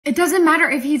It doesn't matter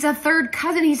if he's a third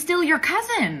cousin, he's still your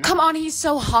cousin. Come on, he's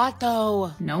so hot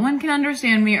though. No one can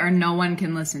understand me or no one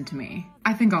can listen to me.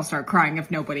 I think I'll start crying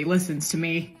if nobody listens to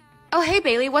me. Oh, hey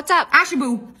Bailey, what's up?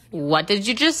 Ashaboo. What did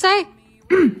you just say?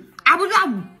 Abu.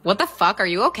 What the fuck, are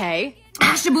you okay?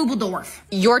 Ashaboobledorf.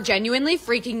 You're genuinely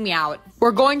freaking me out.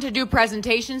 We're going to do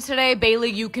presentations today. Bailey,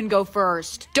 you can go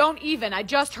first. Don't even, I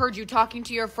just heard you talking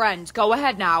to your friends. Go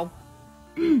ahead now.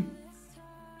 You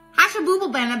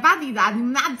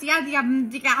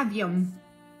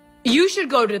should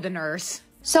go to the nurse.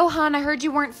 So, hon, I heard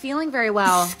you weren't feeling very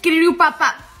well.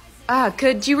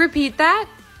 Could you repeat that?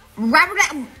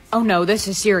 Oh no, this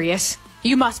is serious.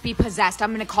 You must be possessed.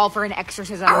 I'm gonna call for an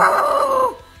exorcism.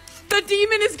 The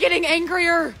demon is getting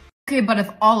angrier. Okay, but if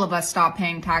all of us stop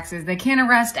paying taxes, they can't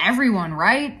arrest everyone,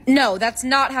 right? No, that's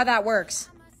not how that works.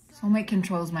 Soulmate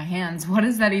controls my hands. What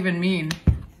does that even mean?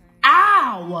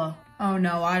 Ow! Oh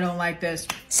no, I don't like this.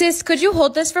 Sis, could you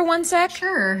hold this for 1 sec?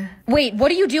 Sure. Wait,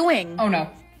 what are you doing? Oh no.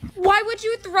 Why would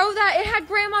you throw that? It had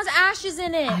Grandma's ashes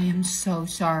in it. I am so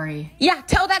sorry. Yeah,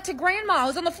 tell that to Grandma,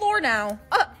 who's on the floor now.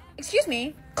 Excuse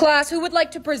me. Class, who would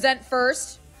like to present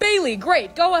first? Bailey,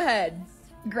 great, go ahead.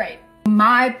 Great.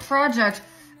 My project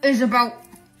is about...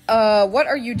 What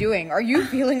are you doing? Are you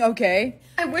feeling okay?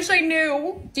 I wish I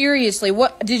knew. Seriously,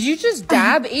 what? Did you just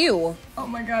dab? Ew. Oh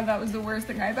my god, that was the worst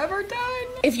thing I've ever done.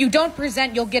 If you don't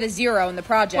present, you'll get a 0 in the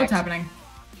project. What's happening?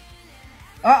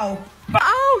 Uh-oh.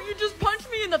 Ow, you just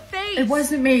punched me in the face. It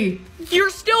wasn't me.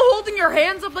 You're still holding your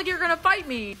hands up like you're gonna fight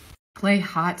me. Play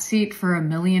hot seat for $1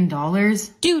 million?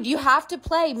 Dude, you have to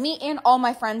play. Me and all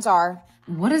my friends are.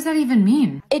 What does that even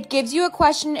mean? It gives you a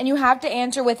question and you have to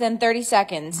answer within 30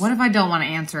 seconds. What if I don't want to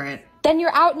answer it? Then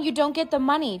you're out and you don't get the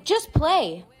money. Just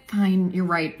play. Fine, you're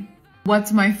right.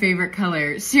 What's my favorite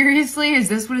color? Seriously, is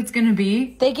this what it's gonna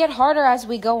be? They get harder as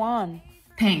we go on.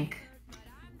 Pink.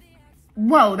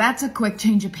 Whoa, that's a quick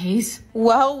change of pace.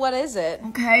 Well, what is it?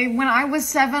 Okay, when I was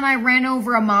 7, I ran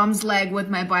over a mom's leg with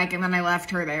my bike and then I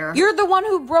left her there. You're the one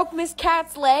who broke Miss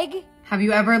Cat's leg? Have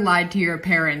you ever lied to your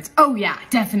parents? Oh yeah,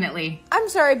 definitely. I'm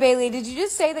sorry, Bailey, did you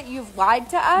just say that you've lied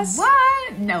to us?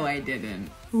 What? No, I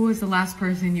didn't. Who was the last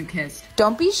person you kissed?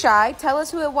 Don't be shy, tell us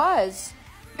who it was.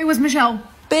 It was Michelle.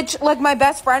 Bitch, like my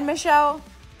best friend, Michelle?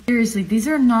 Seriously, these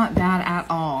are not bad at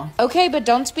all. Okay, but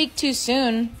don't speak too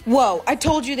soon. Whoa, I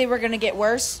told you they were gonna get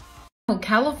worse. Oh,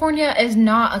 California is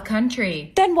not a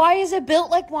country. Then why is it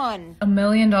built like one? $1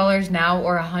 million now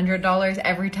or $100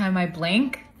 every time I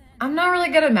blink? I'm not really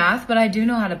good at math, but I do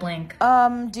know how to blink.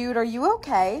 Dude, are you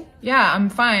okay? Yeah, I'm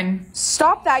fine.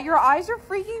 Stop that, your eyes are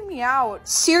freaking me out.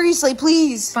 Seriously,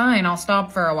 please. Fine, I'll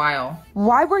stop for a while.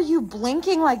 Why were you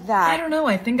blinking like that? I don't know,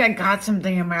 I think I got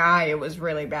something in my eye. It was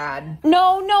really bad.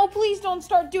 No, please don't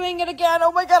start doing it again.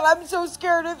 Oh my god, I'm so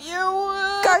scared of you.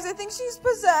 Guys, I think she's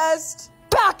possessed.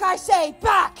 Back, I say,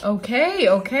 back!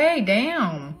 Okay,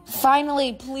 damn.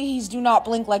 Finally, please do not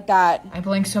blink like that. I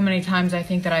blinked so many times, I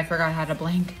think that I forgot how to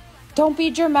blink. Don't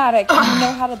be dramatic. You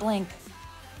know how to blink.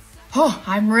 Oh,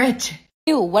 I'm rich.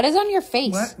 Ew, what is on your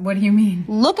face? What do you mean?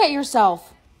 Look at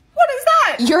yourself. What is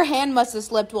that? Your hand must have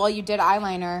slipped while you did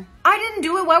eyeliner. I didn't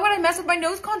do it. Why would I mess with my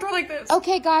nose contour like this?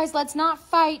 Okay, guys, let's not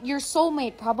fight. Your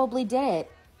soulmate probably did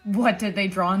it. What, did they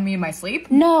draw on me in my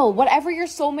sleep? No, whatever your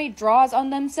soulmate draws on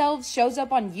themselves shows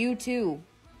up on you too.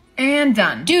 And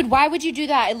done. Dude, why would you do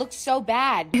that? It looks so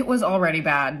bad. It was already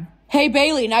bad. Hey,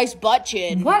 Bailey, nice butt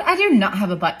chin. What? I do not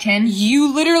have a butt chin.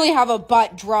 You literally have a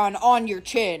butt drawn on your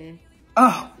chin.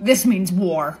 Oh, this means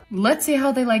war. Let's see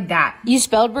how they like that. You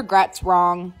spelled regrets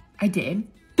wrong. I did.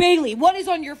 Bailey, what is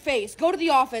on your face? Go to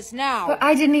the office now. But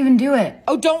I didn't even do it.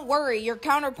 Oh, don't worry. Your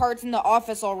counterpart's in the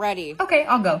office already. Okay,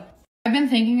 I'll go. I've been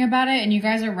thinking about it, and you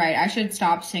guys are right. I should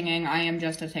stop singing. I am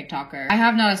just a TikToker. I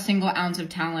have not a single ounce of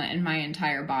talent in my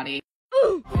entire body.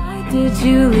 Why did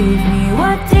you leave me?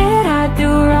 What did I do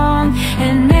wrong?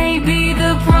 And maybe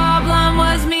the problem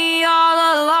was me all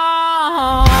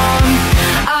along.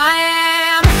 I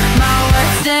am my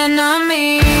worst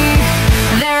enemy.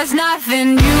 There's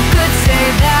nothing you could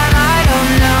say that I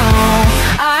don't know.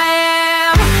 I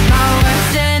am my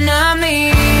worst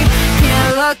enemy.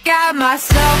 Can't look at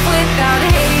myself without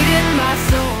hating my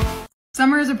soul.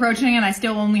 Summer is approaching and I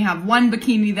still only have one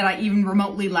bikini that I even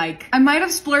remotely like. I might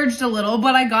have splurged a little,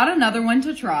 but I got another one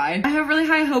to try. I have really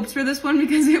high hopes for this one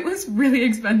because it was really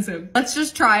expensive. Let's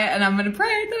just try it and I'm gonna pray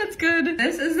that it's good.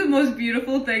 This is the most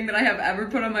beautiful thing that I have ever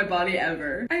put on my body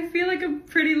ever. I feel like a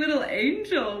pretty little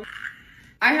angel.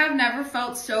 I have never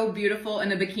felt so beautiful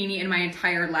in a bikini in my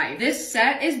entire life. This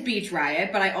set is Beach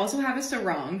Riot, but I also have a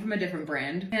sarong from a different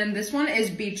brand. And this one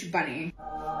is Beach Bunny.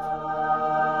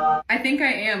 I think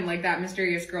I am like that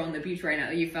mysterious girl on the beach right now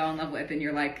that you fell in love with and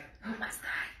you're like, who was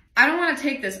that? I don't want to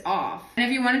take this off. And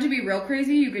if you wanted to be real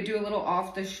crazy, you could do a little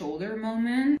off the shoulder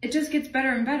moment. It just gets better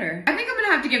and better. I think I'm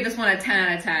gonna have to give this one a 10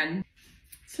 out of 10.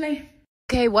 Slay.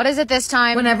 Okay, what is it this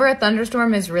time? Whenever a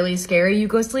thunderstorm is really scary, you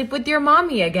go sleep with your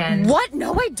mommy again. What?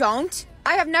 No, I don't.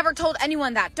 I have never told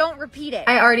anyone that. Don't repeat it.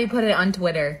 I already put it on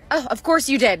Twitter. Oh, of course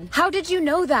you did. How did you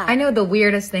know that? I know the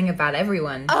weirdest thing about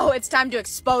everyone. Oh, it's time to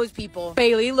expose people.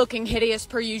 Bailey looking hideous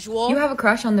per usual. You have a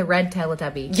crush on the red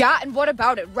Teletubby. Yeah, and what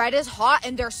about it? Red is hot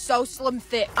and they're so slim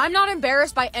thick. I'm not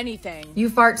embarrassed by anything. You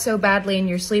fart so badly in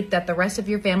your sleep that the rest of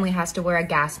your family has to wear a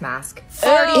gas mask.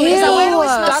 Farty. Is that why it always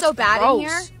smells That's so bad gross. in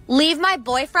here? Leave my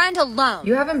boyfriend alone.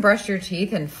 You haven't brushed your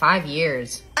teeth in 5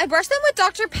 years. I brushed them with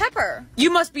Dr. Pepper.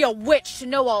 You must be a witch to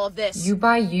know all of this. You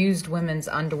buy used women's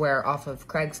underwear off of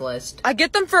Craigslist. I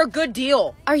get them for a good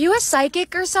deal. Are you a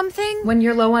psychic or something? When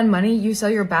you're low on money, you sell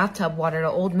your bathtub water to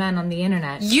old men on the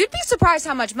internet. You'd be surprised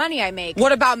how much money I make.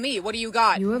 What about me? What do you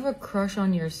got? You have a crush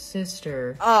on your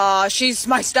sister. She's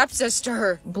my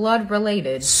stepsister. Blood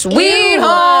related. Sweet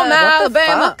home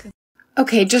Alabama. fuck?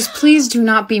 Okay, just please do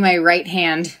not be my right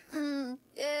hand.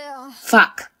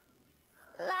 Fuck.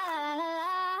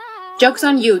 Joke's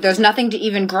on you. There's nothing to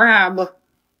even grab.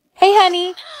 Hey,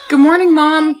 honey. Good morning,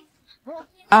 Mom.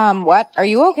 What? Are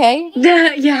you okay?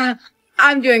 Yeah,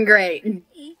 I'm doing great.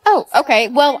 Oh, okay.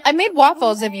 Well, I made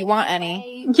waffles if you want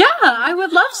any. Yeah, I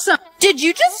would love some. Did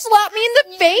you just slap me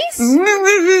in the face?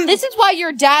 This is why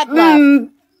your dad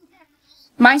left.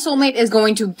 My soulmate is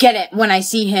going to get it when I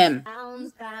see him.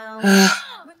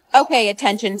 Okay,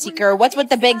 attention seeker. What's with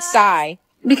the big sigh?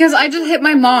 Because I just hit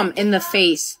my mom in the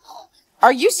face.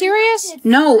 Are you serious?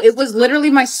 No, it was literally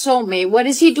my soulmate. What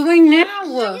is he doing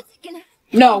now?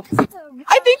 No.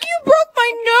 I think you broke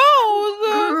my nose.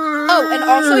 Oh, and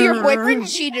also your boyfriend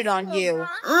cheated on you.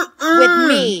 With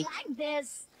me.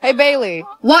 Hey, Bailey.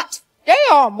 What?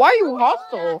 Damn, why are you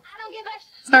hostile?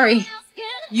 Sorry.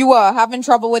 You, having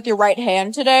trouble with your right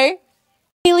hand today?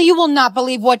 Bailey, you will not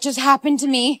believe what just happened to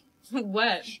me.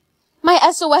 What? My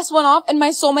SOS went off and my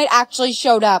soulmate actually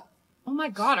showed up. Oh my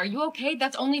god, are you okay?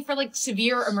 That's only for like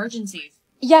severe emergencies.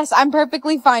 Yes, I'm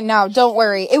perfectly fine now. Don't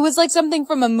worry. It was like something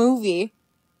from a movie.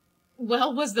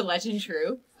 Well, was the legend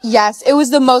true? Yes, it was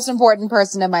the most important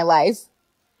person in my life.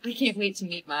 I can't wait to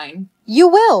meet mine. You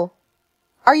will.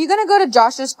 Are you gonna go to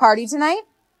Josh's party tonight?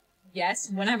 Yes,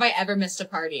 when have I ever missed a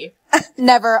party?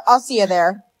 Never. I'll see you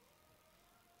there.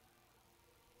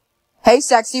 Hey,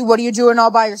 sexy, what are you doing all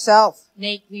by yourself?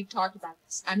 Nate, we've talked about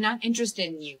this. I'm not interested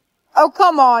in you. Oh,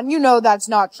 come on. You know that's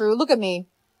not true. Look at me.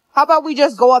 How about we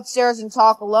just go upstairs and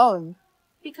talk alone?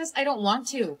 Because I don't want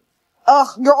to. Ugh,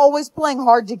 you're always playing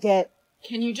hard to get.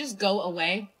 Can you just go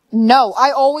away? No,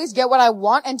 I always get what I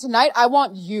want, and tonight I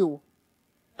want you.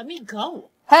 Let me go.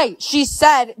 Hey, she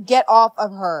said get off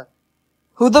of her.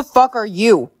 Who the fuck are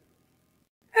you?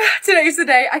 Today's the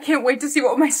day. I can't wait to see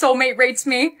what my soulmate rates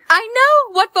me. I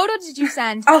know! What photo did you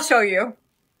send? I'll show you.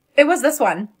 It was this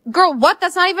one. Girl, what?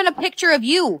 That's not even a picture of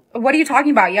you. What are you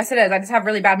talking about? Yes, it is. I just have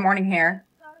really bad morning hair.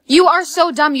 You are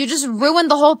so dumb. You just ruined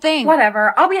the whole thing.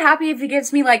 Whatever. I'll be happy if he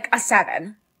gives me like a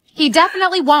 7. He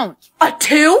definitely won't. A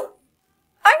 2?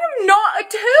 I am not a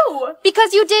 2.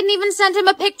 Because you didn't even send him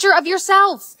a picture of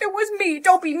yourself. It was me.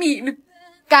 Don't be mean.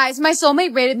 Guys, my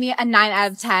soulmate rated me a 9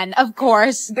 out of 10, of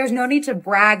course. There's no need to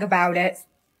brag about it.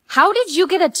 How did you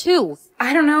get a 2?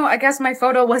 I don't know. I guess my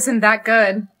photo wasn't that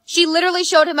good. She literally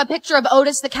showed him a picture of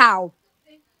Otis the cow.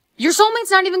 Your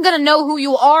soulmate's not even gonna know who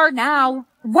you are now.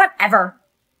 Whatever.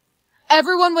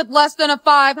 Everyone with less than a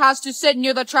 5 has to sit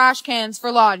near the trash cans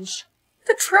for lunch.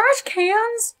 The trash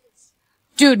cans?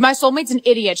 Dude, my soulmate's an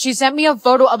idiot. She sent me a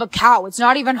photo of a cow. It's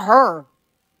not even her.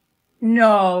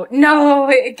 No,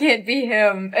 it can't be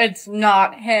him. It's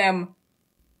not him.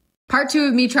 Part 2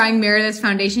 of me trying Meredith's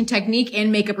foundation technique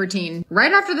and makeup routine.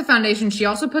 Right after the foundation, she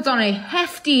also puts on a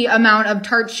hefty amount of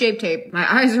Tarte Shape Tape. My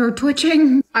eyes are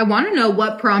twitching. I want to know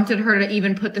what prompted her to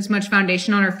even put this much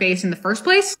foundation on her face in the first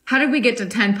place. How did we get to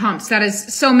 10 pumps? That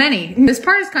is so many. This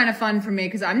part is kind of fun for me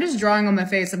because I'm just drawing on my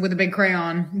face with a big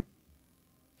crayon.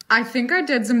 I think I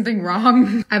did something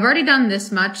wrong. I've already done this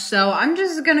much, so I'm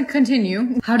just gonna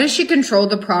continue. How does she control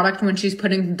the product when she's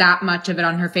putting that much of it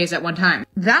on her face at one time?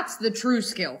 That's the true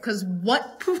skill, cause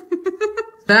what?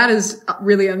 That is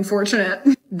really unfortunate.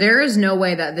 There is no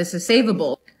way that this is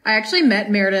savable. I actually met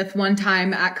Meredith one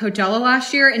time at Coachella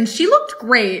last year, and she looked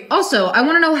great. Also, I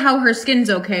wanna know how her skin's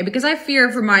okay, because I fear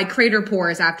for my crater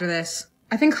pores after this.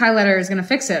 I think highlighter is gonna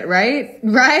fix it, right?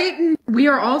 Right? We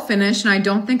are all finished, and I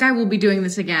don't think I will be doing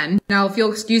this again. Now, if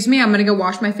you'll excuse me, I'm gonna go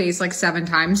wash my face like 7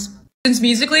 times. Since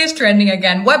Musical.ly is trending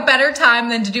again, what better time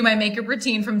than to do my makeup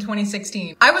routine from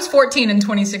 2016? I was 14 in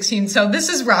 2016, so this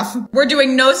is rough. We're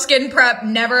doing no skin prep,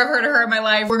 never have heard of her in my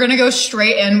life. We're gonna go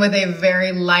straight in with a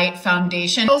very light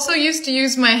foundation. Also used to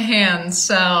use my hands,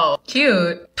 so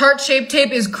cute. Tarte Shape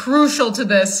Tape is crucial to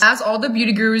this. As all the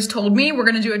beauty gurus told me, we're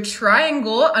gonna do a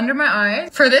triangle under my eyes.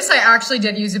 For this, I actually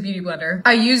did use a beauty blender.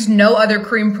 I used no other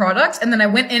cream products, and then I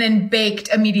went in and baked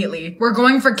immediately. We're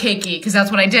going for cakey, because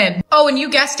that's what I did. Oh, and you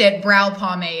guessed it, brow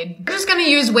pomade. I'm just gonna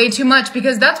use way too much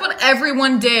because that's what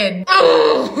everyone did.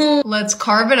 Let's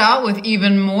carve it out with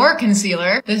even more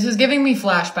concealer. This is giving me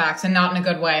flashbacks and not in a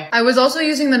good way. I was also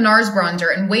using the NARS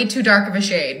bronzer in way too dark of a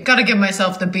shade. Gotta give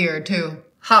myself the beard too.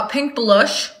 Hot pink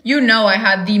blush. You know I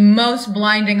had the most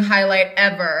blinding highlight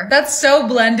ever. That's so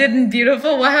blended and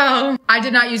beautiful, wow. I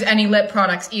did not use any lip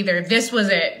products either. This was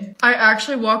it. I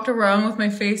actually walked around with my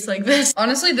face like this.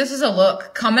 Honestly, this is a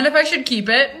look. Comment if I should keep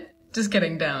it. Just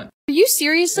kidding, don't. Are you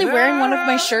seriously wearing one of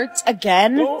my shirts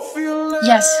again?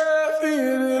 Yes.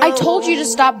 I told you to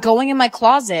stop going in my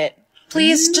closet.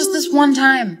 Please, just this one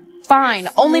time. Fine,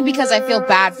 only because I feel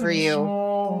bad for you.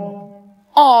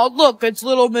 Aw, look, it's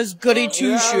little Miss Goody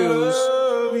Two-Shoes.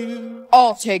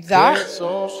 I'll take that.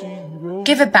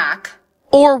 Give it back.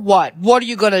 Or what? What are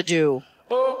you gonna do?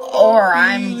 Or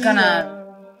I'm gonna...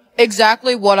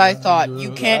 Exactly what I thought.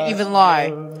 You can't even lie.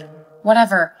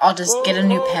 Whatever, I'll just get a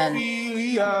new pen.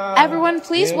 Everyone,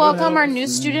 please welcome our new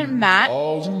student, Matt.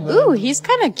 Ooh, he's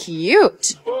kinda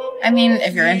cute. I mean,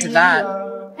 if you're into that.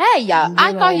 Hey,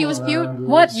 I thought he was cute.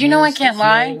 What? You know I can't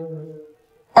lie?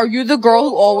 Are you the girl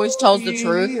who always tells the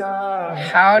truth?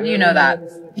 How do you know that?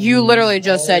 You literally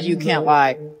just said you can't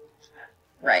lie.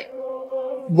 Right.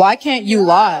 Why can't you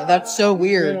lie? That's so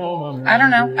weird. I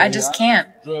don't know. I just can't.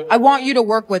 I want you to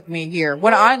work with me here.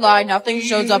 When I lie, nothing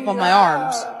shows up on my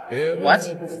arms. What?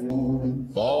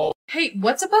 Hey,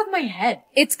 what's above my head?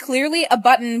 It's clearly a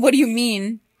button. What do you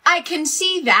mean? I can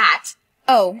see that.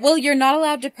 Oh, well, you're not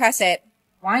allowed to press it.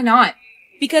 Why not?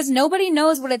 Because nobody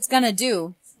knows what it's gonna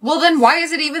do. Well, then why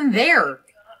is it even there?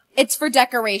 It's for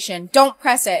decoration. Don't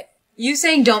press it. You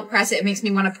saying don't press it makes me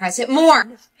want to press it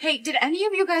more. Hey, did any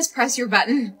of you guys press your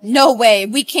button? No way.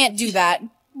 We can't do that.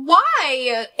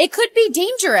 Why? It could be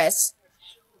dangerous.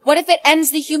 What if it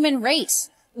ends the human race?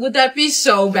 Would that be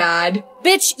so bad?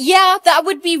 Bitch, yeah, that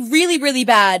would be really, really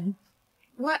bad.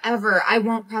 Whatever, I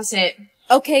won't press it.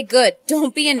 Okay, good.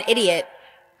 Don't be an idiot.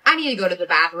 I need to go to the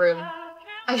bathroom.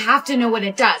 I have to know what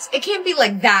it does. It can't be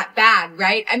like that bad,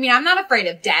 right? I mean, I'm not afraid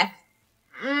of death.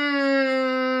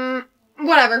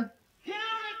 Whatever.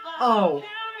 Oh.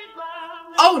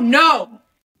 Oh no!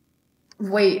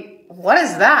 Wait, what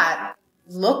is that?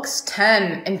 Looks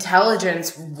 10,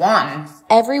 intelligence 1.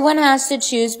 Everyone has to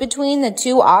choose between the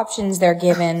two options they're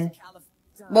given.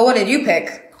 Well, what did you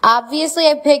pick? Obviously,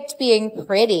 I picked being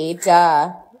pretty,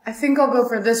 duh. I think I'll go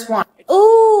for this one.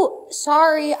 Ooh,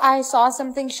 sorry, I saw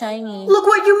something shiny. Look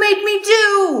what you made me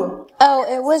do! Oh,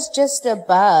 it was just a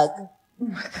bug. Oh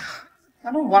my god.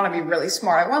 I don't want to be really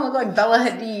smart. I want to look like Bella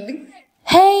Hadid.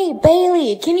 Hey,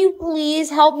 Bailey, can you please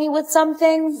help me with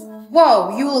something?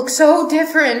 Whoa, you look so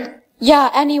different.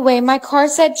 Yeah, anyway, my car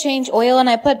said change oil and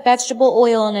I put vegetable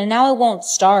oil in and now it won't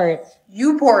start.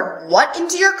 You poured what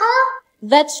into your car?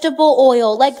 Vegetable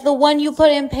oil, like the one you put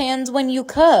in pans when you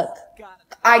cook.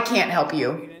 I can't help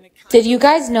you. Did you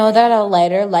guys know that a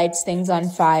lighter lights things on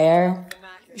fire?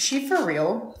 Is she for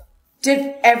real?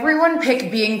 Did everyone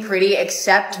pick being pretty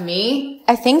except me?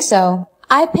 I think so.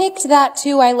 I picked that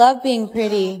too. I love being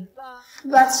pretty.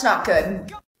 That's not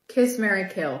good. Kiss, marry,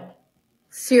 kill.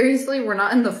 Seriously, we're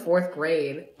not in the 4th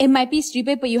grade. It might be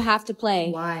stupid, but you have to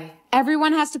play. Why?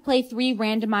 Everyone has to play 3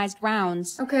 randomized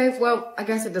rounds. Okay, well, I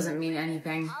guess it doesn't mean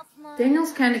anything.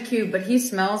 Daniel's kinda cute, but he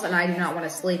smells and I do not want to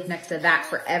sleep next to that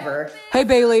forever. Hey,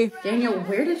 Bailey. Daniel,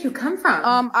 where did you come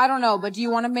from? I don't know, but do you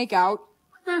want to make out?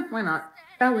 Why not?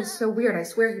 That was so weird. I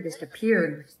swear he just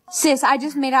appeared. Sis, I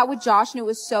just made out with Josh and it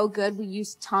was so good. We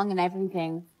used tongue and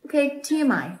everything. Okay,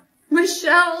 TMI.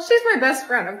 Michelle, she's my best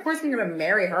friend. Of course I'm gonna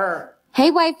marry her. Hey,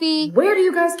 wifey. Where do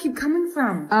you guys keep coming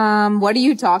from? What are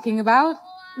you talking about?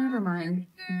 Never mind.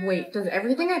 Wait, does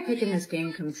everything I pick in this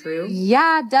game come true?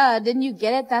 Yeah, duh. Didn't you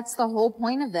get it? That's the whole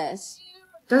point of this.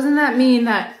 Doesn't that mean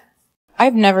that...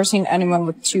 I've never seen anyone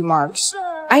with 2 marks.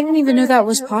 I didn't even know that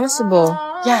was possible.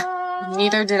 Yeah,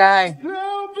 neither did I.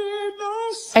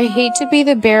 I hate to be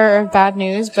the bearer of bad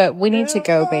news, but we need to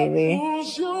go, Bailey.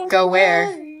 Go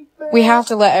where? We have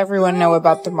to let everyone know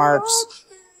about the marks.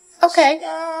 Okay.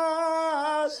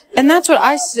 And that's what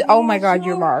I said. Oh my god,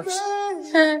 your marks.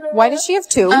 Why does she have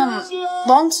 2?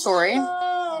 Long story.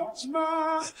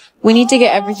 We need to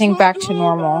get everything back to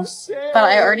normal. But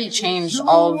I already changed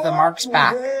all of the marks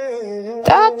back.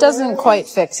 That doesn't quite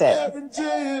fix it.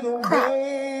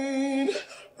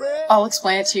 I'll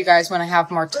explain it to you guys when I have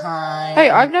more time. Hey,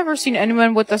 I've never seen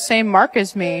anyone with the same mark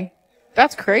as me.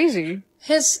 That's crazy.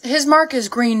 His mark is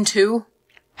green too.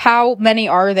 How many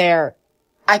are there?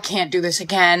 I can't do this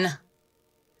again.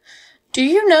 Do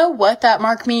you know what that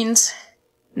mark means?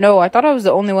 No, I thought I was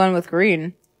the only one with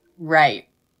green. Right.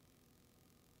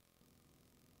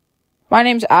 My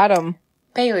name's Adam.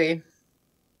 Bailey.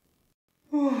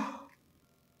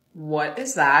 What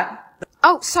is that?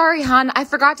 Oh, sorry, hon. I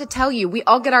forgot to tell you. We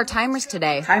all get our timers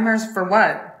today. Timers for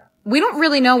what? We don't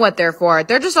really know what they're for.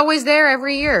 They're just always there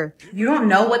every year. You don't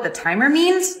know what the timer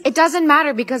means? It doesn't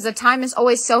matter because the time is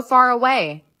always so far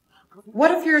away.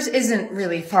 What if yours isn't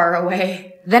really far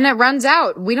away? Then it runs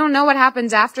out. We don't know what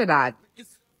happens after that.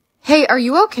 Hey, are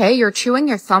you okay? You're chewing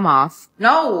your thumb off.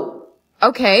 No.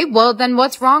 Okay, well then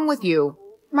what's wrong with you?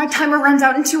 My timer runs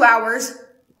out in 2 hours.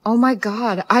 Oh my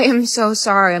god, I am so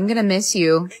sorry. I'm gonna miss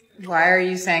you. Why are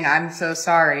you saying I'm so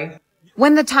sorry?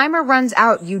 When the timer runs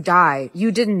out, you die.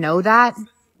 You didn't know that?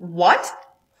 What?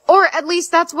 Or at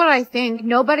least that's what I think.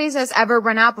 Nobody's has ever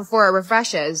run out before it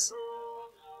refreshes.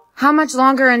 How much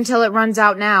longer until it runs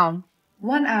out now?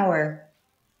 1 hour.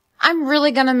 I'm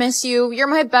really gonna miss you. You're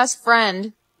my best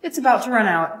friend. It's about to run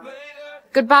out.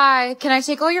 Goodbye. Can I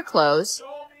take all your clothes?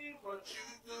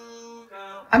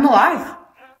 I'm alive.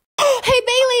 Hey,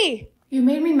 Bailey! You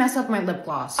made me mess up my lip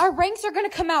gloss. Our ranks are gonna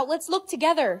come out. Let's look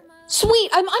together.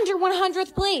 Sweet, I'm under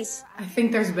 100th place. I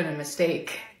think there's been a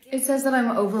mistake. It says that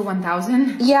I'm over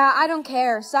 1,000. Yeah, I don't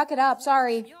care. Suck it up.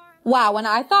 Sorry. Wow, and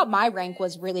I thought my rank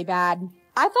was really bad.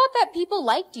 I thought that people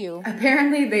liked you.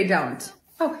 Apparently they don't.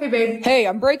 Oh, hey, babe. Hey,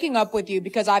 I'm breaking up with you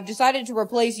because I've decided to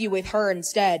replace you with her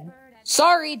instead.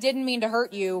 Sorry, didn't mean to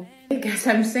hurt you. I guess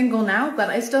I'm single now, but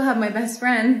I still have my best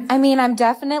friend. I mean, I'm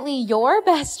definitely your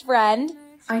best friend.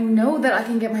 I know that I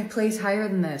can get my place higher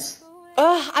than this.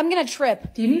 Ugh, I'm gonna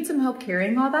trip. Do you need some help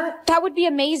carrying all that? That would be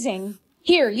amazing.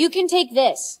 Here, you can take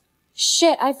this.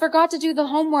 Shit, I forgot to do the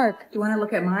homework. Do you want to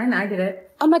look at mine? I did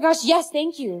it. Oh my gosh, yes,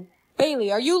 thank you.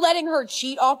 Bailey, are you letting her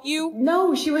cheat off you?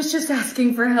 No, she was just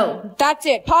asking for help. That's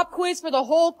it. Pop quiz for the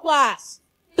whole class.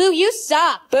 Boo, you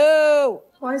suck. Boo.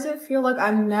 Why does it feel like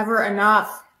I'm never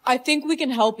enough? I think we can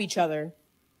help each other.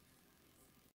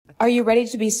 Are you ready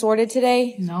to be sorted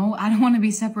today? No, I don't want to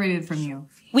be separated from you.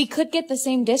 We could get the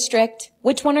same district.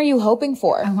 Which one are you hoping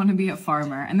for? I want to be a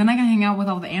farmer, and then I can hang out with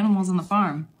all the animals on the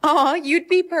farm. Aw, you'd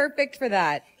be perfect for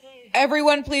that.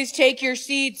 Everyone please take your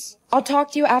seats. I'll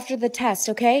talk to you after the test,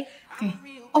 okay? Okay.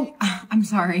 Oh, I'm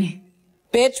sorry.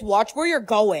 Bitch, watch where you're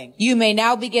going. You may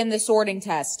now begin the sorting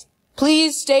test.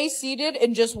 Please stay seated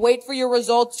and just wait for your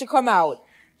results to come out.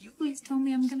 You please tell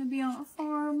me I'm gonna be on a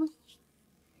farm.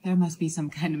 There must be some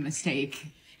kind of mistake.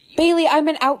 Bailey, I'm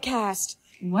an outcast.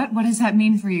 What? What does that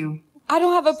mean for you? I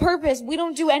don't have a purpose. We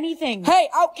don't do anything. Hey,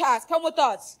 outcast, come with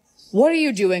us. What are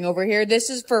you doing over here? This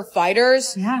is for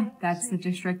fighters? Yeah, that's the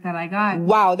district that I got.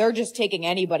 Wow, they're just taking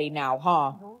anybody now,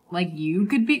 huh? Like you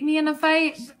could beat me in a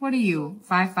fight? What are you,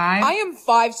 5'5"? I am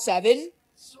 5'7".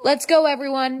 Let's go,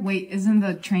 everyone. Wait, isn't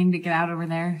the train to get out over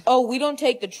there? Oh, we don't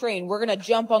take the train. We're gonna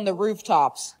jump on the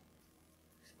rooftops.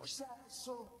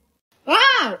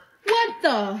 Wow! What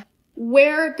the?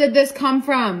 Where did this come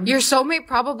from? Your soulmate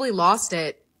probably lost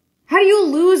it. How do you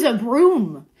lose a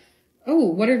broom? Oh,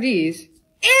 what are these?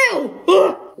 Ew!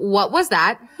 What was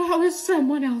that? That was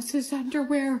someone else's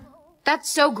underwear. That's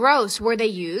so gross. Were they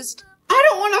used? I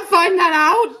don't want to find that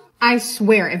out. I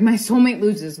swear, if my soulmate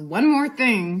loses one more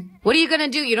thing. What are you gonna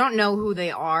do? You don't know who they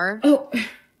are.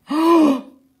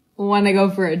 Oh. Want to go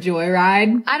for a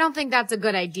joyride? I don't think that's a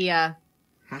good idea.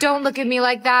 Don't look at me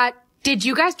like that. Did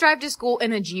you guys drive to school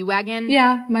in a G-Wagon?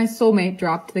 Yeah, my soulmate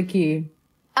dropped the key.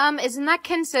 Isn't that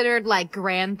considered like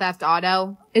Grand Theft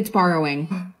Auto? It's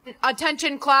borrowing.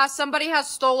 Attention class, somebody has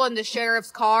stolen the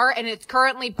sheriff's car and it's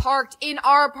currently parked in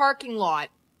our parking lot.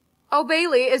 Oh,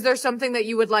 Bailey, is there something that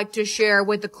you would like to share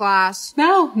with the class?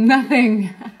 No, nothing.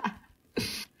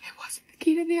 It wasn't the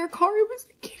key to their car, it was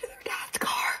the key to their dad's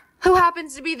car. Who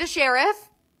happens to be the sheriff?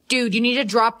 Dude, you need to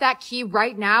drop that key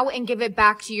right now and give it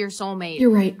back to your soulmate.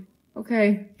 You're right.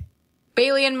 Okay.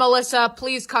 Bailey and Melissa,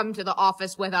 please come to the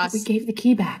office with us. We gave the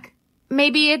key back.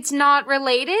 Maybe it's not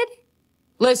related?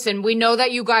 Listen, we know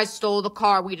that you guys stole the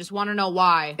car. We just want to know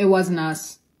why. It wasn't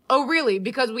us. Oh, really?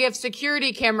 Because we have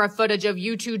security camera footage of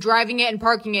you two driving it and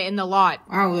parking it in the lot.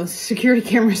 Wow, the security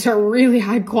cameras are really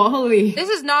high quality. This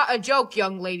is not a joke,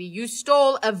 young lady. You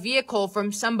stole a vehicle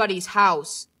from somebody's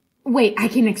house. Wait, I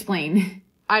can explain.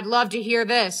 I'd love to hear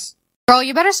this. Girl,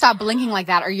 you better stop blinking like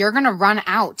that or you're gonna run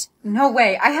out. No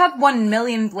way. I have 1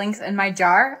 million blinks in my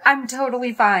jar. I'm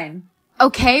totally fine.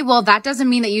 Okay, well, that doesn't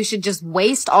mean that you should just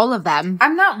waste all of them.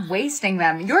 I'm not wasting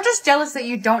them. You're just jealous that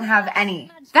you don't have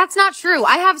any. That's not true.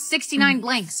 I have 69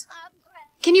 blinks.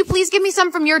 Can you please give me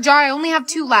some from your jar? I only have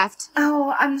 2 left.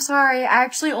 Oh, I'm sorry. I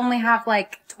actually only have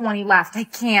like 20 left. I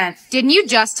can't. Didn't you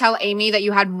just tell Amy that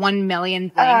you had 1 million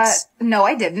blinks? No,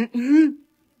 I didn't.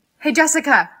 Hey,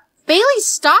 Jessica. Bailey,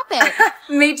 stop it.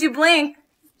 Made you blink.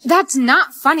 That's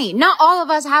not funny. Not all of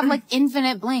us have like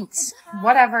infinite blinks.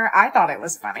 Whatever. I thought it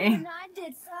was funny.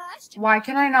 Why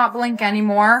can I not blink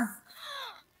anymore?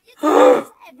 But I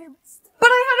had 1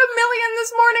 million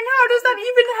this morning. How does that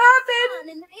even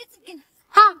happen?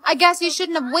 Huh, I guess you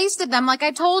shouldn't have wasted them like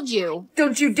I told you.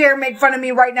 Don't you dare make fun of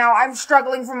me right now. I'm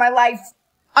struggling for my life.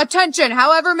 Attention,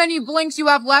 however many blinks you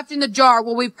have left in the jar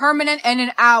will be permanent in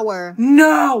an hour.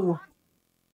 No!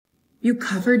 You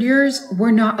covered yours? We're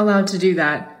not allowed to do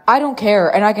that. I don't care,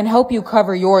 and I can help you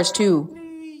cover yours too.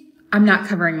 I'm not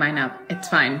covering mine up. It's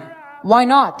fine. Why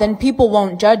not? Then people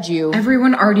won't judge you.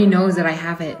 Everyone already knows that I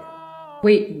have it.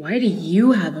 Wait, why do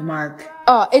you have a mark?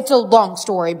 It's a long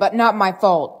story, but not my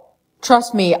fault.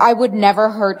 Trust me, I would never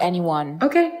hurt anyone.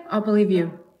 Okay, I'll believe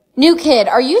you. New kid,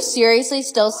 are you seriously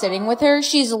still sitting with her?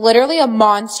 She's literally a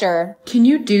monster. Can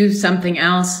you do something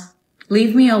else?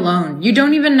 Leave me alone. You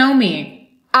don't even know me.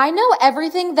 I know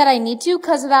everything that I need to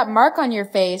because of that mark on your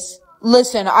face.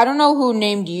 Listen, I don't know who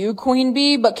named you Queen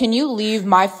Bee, but can you leave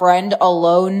my friend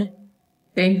alone?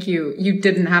 Thank you. You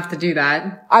didn't have to do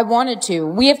that. I wanted to.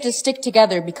 We have to stick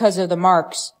together because of the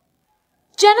marks.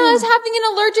 Jenna is having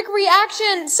an allergic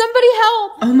reaction. Somebody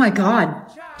help. Oh my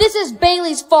god. This is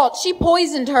Bailey's fault. She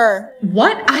poisoned her.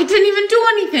 What? I didn't even do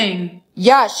anything.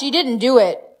 Yeah, she didn't do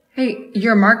it. Hey,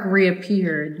 your mark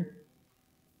reappeared.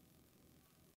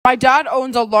 My dad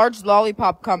owns a large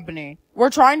lollipop company.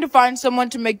 We're trying to find someone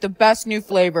to make the best new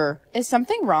flavor. Is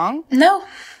something wrong? No.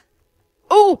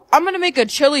 Ooh, I'm gonna make a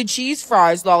chili cheese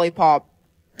fries lollipop.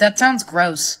 That sounds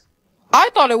gross.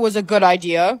 I thought it was a good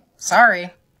idea.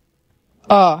 Sorry.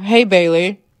 Hey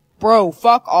Bailey. Bro,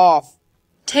 fuck off.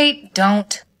 Tate,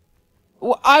 don't.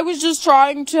 I was just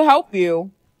trying to help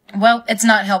you. Well, it's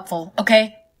not helpful,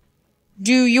 okay?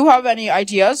 Do you have any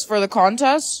ideas for the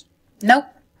contest? Nope,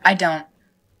 I don't.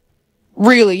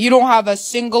 Really, you don't have a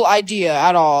single idea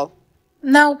at all?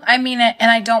 No, I mean it, and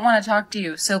I don't want to talk to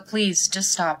you, so please,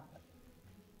 just stop.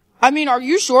 I mean, are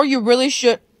you sure you really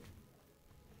should?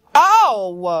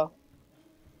 Ow!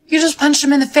 You just punched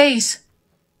him in the face.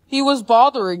 He was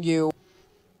bothering you.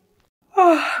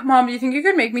 Mom, do you think you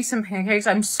could make me some pancakes?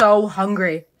 I'm so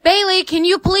hungry. Bailey, can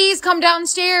you please come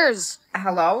downstairs?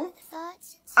 Hello?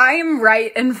 I am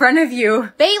right in front of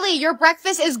you. Bailey, your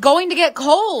breakfast is going to get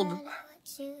cold.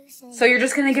 So you're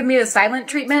just gonna give me the silent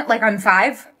treatment like I'm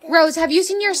 5? Rose, have you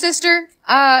seen your sister?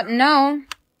 No.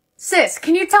 Sis,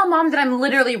 can you tell Mom that I'm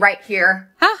literally right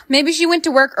here? Huh, maybe she went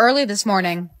to work early this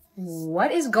morning.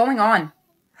 What is going on?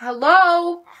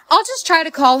 Hello? I'll just try to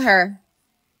call her.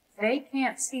 They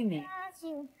can't see me.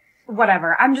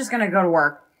 Whatever, I'm just gonna go to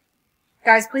work.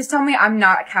 Guys, please tell me I'm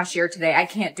not a cashier today. I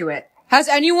can't do it. Has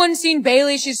anyone seen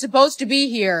Bailey? She's supposed to be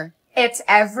here. It's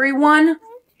everyone?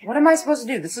 What am I supposed to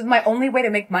do? This is my only way to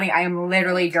make money. I am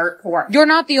literally dirt poor. You're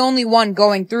not the only one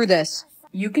going through this.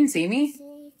 You can see me?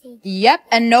 Yep,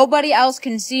 and nobody else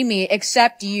can see me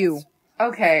except you.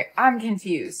 Okay, I'm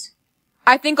confused.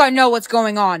 I think I know what's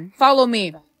going on. Follow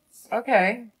me.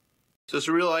 Okay. Is this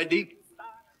a real ID?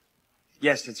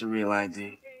 Yes, it's a real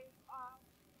ID.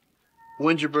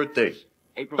 When's your birthday?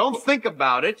 April Don't 4th. think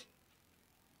about it.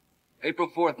 April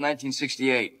 4th,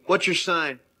 1968. What's your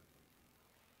sign?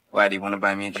 Why, do you want to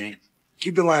buy me a drink?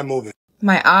 Keep the line moving.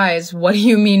 My eyes? What do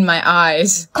you mean, my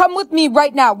eyes? Come with me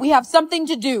right now. We have something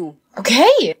to do.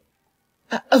 Okay.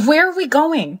 Where are we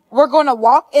going? We're gonna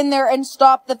walk in there and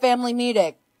stop the family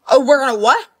meeting. Oh, we're gonna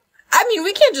what? I mean,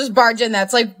 we can't just barge in.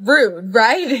 That's like rude,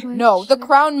 right? No, the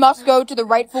crown must go to the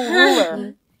rightful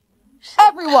ruler.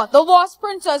 Everyone, the lost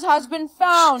princess has been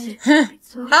found.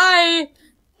 Hi.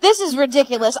 This is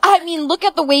ridiculous. I mean, look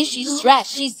at the way she's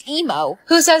dressed. She's emo.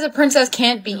 Who says a princess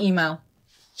can't be emo?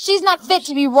 She's not fit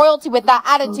to be royalty with that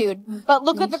attitude. But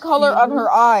look at the color of her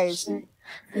eyes.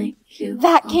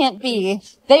 That can't be.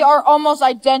 They are almost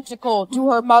identical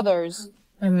to her mother's.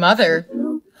 My mother?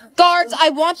 Guards, I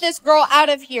want this girl out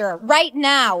of here. Right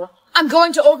now. I'm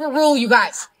going to overrule you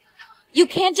guys. You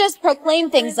can't just proclaim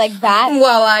things like that.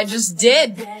 Well, I just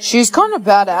did. She's kind of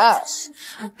badass.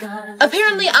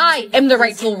 Apparently I am the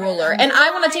rightful ruler, and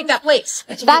I want to take that place.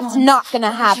 That's not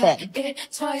gonna happen.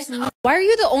 Why are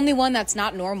you the only one that's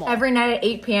not normal? Every night at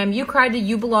 8 p.m., you cried to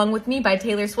You Belong With Me by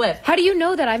Taylor Swift. How do you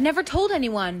know that? I've never told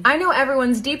anyone. I know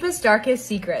everyone's deepest, darkest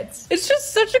secrets. It's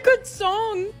just such a good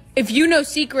song. If you know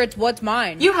secrets, what's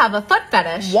mine? You have a foot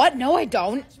fetish. What? No, I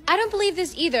don't. I don't believe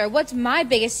this either. What's my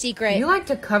biggest secret? You like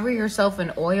to cover yourself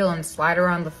in oil and slide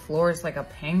around the floors like a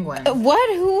penguin.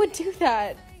 What? Who would do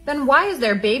that? Then why is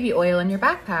there baby oil in your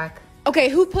backpack? Okay,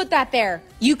 who put that there?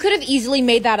 You could have easily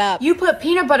made that up. You put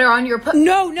peanut butter on your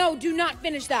No, do not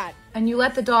finish that. And you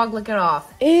let the dog lick it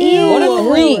off. Ew. What a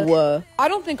freak. I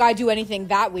don't think I do anything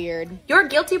that weird. Your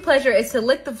guilty pleasure is to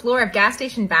lick the floor of gas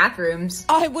station bathrooms.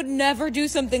 I would never do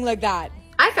something like that.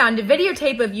 I found a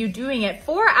videotape of you doing it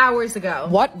 4 hours ago.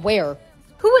 What? Where?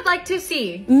 Who would like to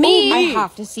see? Me! I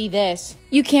have to see this.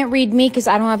 You can't read me because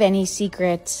I don't have any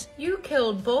secrets. You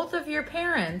killed both of your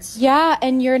parents. Yeah,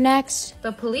 and you're next.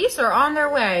 The police are on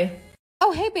their way.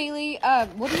 Oh, hey, Bailey.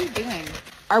 What are you doing?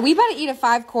 Are we about to eat a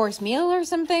 5-course meal or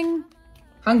something?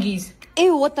 Hungies.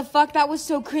 Ew, what the fuck? That was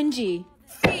so cringy.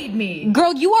 Feed me.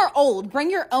 Girl, you are old. Bring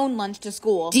your own lunch to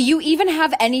school. Do you even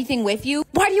have anything with you?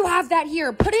 Why do you have that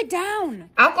here? Put it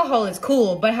down. Alcohol is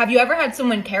cool, but have you ever had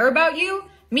someone care about you?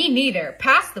 Me neither.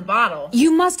 Pass the bottle.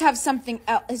 You must have something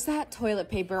else. Is that toilet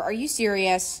paper? Are you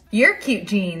serious? Your cute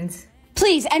jeans.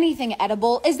 Please, anything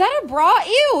edible. Is that a bra?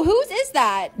 Ew, whose is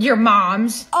that? Your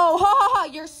mom's. Oh, ha ha ha,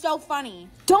 you're so funny.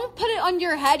 Don't put it on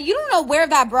your head. You don't know where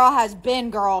that bra has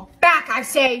been, girl. Back, I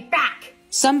say, back.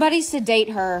 Somebody sedate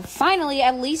her. Finally,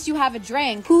 at least you have a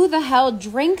drink. Who the hell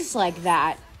drinks like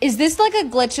that? Is this like a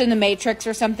glitch in the Matrix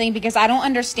or something? Because I don't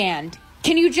understand.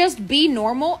 Can you just be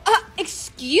normal?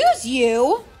 Excuse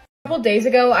you? A couple days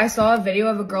ago, I saw a video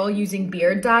of a girl using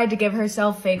beard dye to give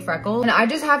herself fake freckles, and I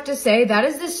just have to say that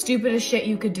is the stupidest shit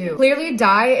you could do. Clearly,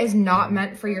 dye is not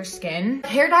meant for your skin.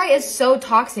 Hair dye is so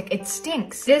toxic, it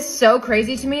stinks. It is so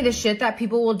crazy to me the shit that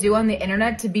people will do on the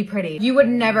internet to be pretty. You would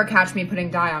never catch me putting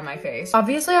dye on my face.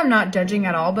 Obviously, I'm not judging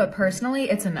at all, but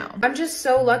personally, it's a no. I'm just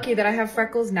so lucky that I have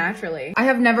freckles naturally. I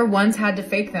have never once had to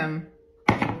fake them.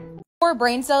 4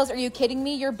 brain cells? Are you kidding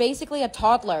me? You're basically a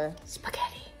toddler.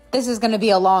 Spaghetti. This is gonna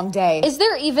be a long day. Is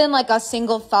there even like a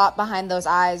single thought behind those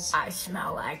eyes? I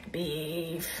smell like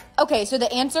beef. Okay, so the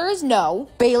answer is no.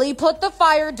 Bailey, put the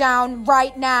fire down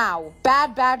right now.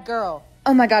 Bad girl.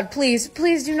 Oh my god, please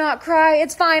do not cry.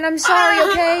 It's fine, I'm sorry,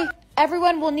 okay?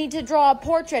 Everyone will need to draw a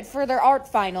portrait for their art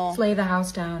final. Slay the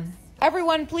house down.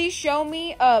 Everyone, please show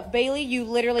me. Bailey, you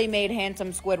literally made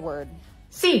handsome Squidward.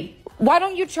 See. Why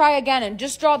don't you try again and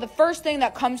just draw the first thing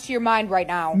that comes to your mind right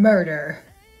now? Murder.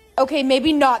 Okay,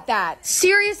 maybe not that.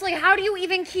 Seriously, how do you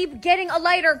even keep getting a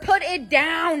lighter? Put it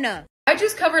down. I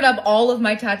just covered up all of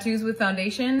my tattoos with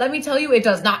foundation. Let me tell you, it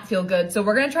does not feel good, so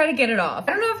we're gonna try to get it off.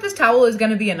 I don't know if this towel is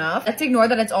gonna be enough. Let's ignore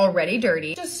that it's already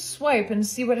dirty. Just swipe and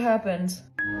see what happens.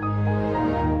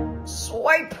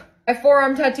 Swipe. My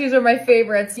forearm tattoos are my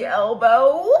favorites. The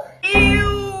elbow. Ew.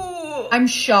 I'm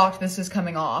shocked this is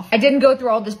coming off. I didn't go through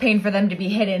all this pain for them to be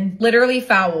hidden. Literally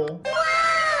foul.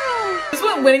 This is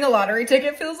what winning a lottery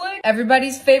ticket feels like.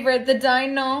 Everybody's favorite, the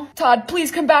dino. Todd, please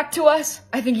come back to us.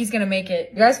 I think he's gonna make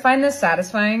it. You guys find this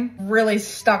satisfying? Really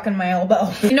stuck in my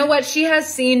elbow. You know what? She has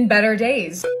seen better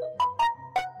days.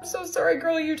 I'm so sorry,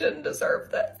 girl. You didn't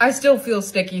deserve that. I still feel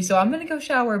sticky, so I'm gonna go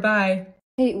shower. Bye.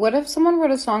 Hey, what if someone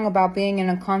wrote a song about being in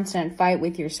a constant fight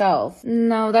with yourself?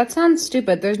 No, that sounds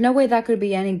stupid. There's no way that could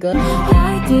be any good.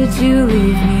 Why did you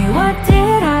leave me? What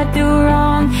did I do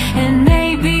wrong? And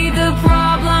maybe the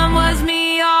problem was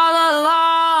me all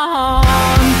along.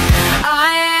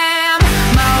 I am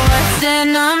my worst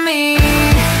enemy.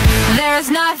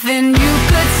 There's nothing you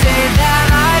could say that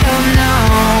I don't know.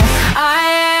 I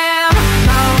am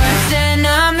my worst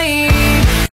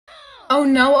enemy. Oh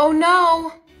no, oh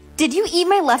no. Did you eat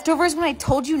my leftovers when I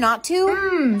told you not to?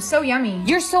 Mmm, so yummy.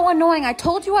 You're so annoying. I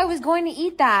told you I was going to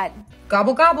eat that.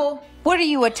 Gobble gobble. What are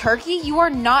you, a turkey? You are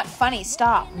not funny.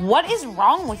 Stop. What is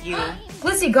wrong with you?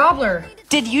 Glizzy gobbler.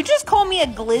 Did you just call me a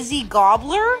glizzy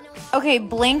gobbler? Okay,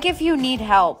 blink if you need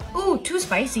help. Ooh, too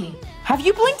spicy. Have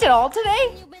you blinked at all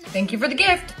today? Thank you for the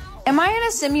gift. Am I in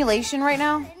a simulation right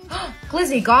now?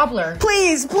 Glizzy gobbler.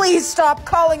 Please stop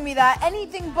calling me that.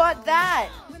 Anything but that.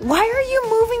 Why are you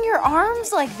moving your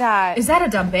arms like that? Is that a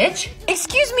dumb bitch?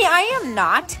 Excuse me, I am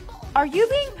not. Are you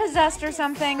being possessed or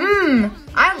something?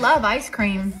 I love ice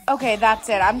cream. Okay, that's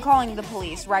it. I'm calling the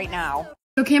police right now.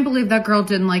 So can't believe that girl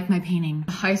didn't like my painting.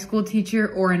 A high school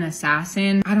teacher or an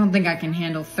assassin? I don't think I can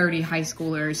handle 30 high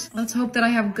schoolers. Let's hope that I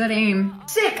have good aim.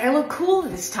 Sick, I look cool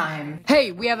this time.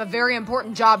 Hey, we have a very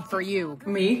important job for you.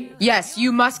 Me? Yes,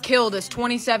 you must kill this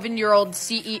 27-year-old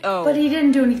CEO. But he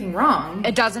didn't do anything wrong.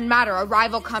 It doesn't matter. A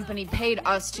rival company paid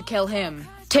us to kill him.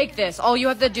 Take this. All you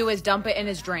have to do is dump it in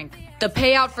his drink. The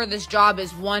payout for this job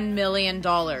is $1 million.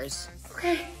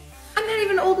 Okay. I'm not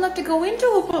even old enough to go into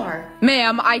a bar.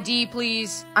 Ma'am, ID,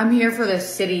 please. I'm here for the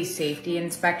city safety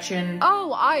inspection.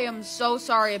 Oh, I am so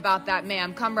sorry about that,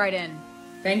 ma'am. Come right in.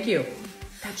 Thank you.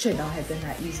 That should not have been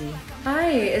that easy.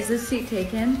 Hi, is this seat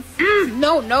taken?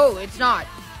 No, it's not.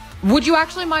 Would you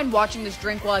actually mind watching this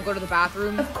drink while I go to the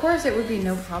bathroom? Of course, it would be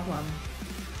no problem.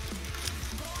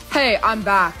 Hey, I'm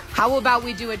back. How about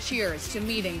we do a cheers to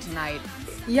meeting tonight?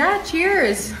 Yeah,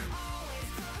 cheers.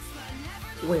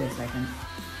 Wait a second.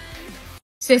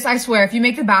 Sis, I swear, if you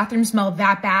make the bathroom smell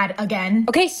that bad again...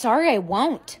 Okay, sorry, I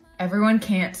won't. Everyone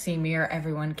can't see me or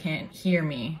everyone can't hear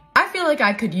me. I feel like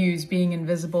I could use being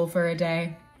invisible for a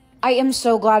day. I am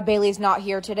so glad Bailey's not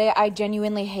here today. I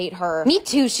genuinely hate her. Me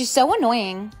too, she's so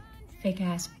annoying. Fake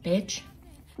ass bitch.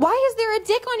 Why is there a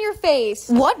dick on your face?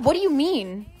 What do you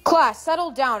mean? Class, settle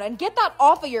down and get that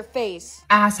off of your face.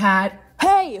 Asshat.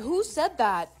 Hey, who said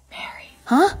that? Mary.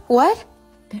 Huh? What?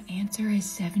 The answer is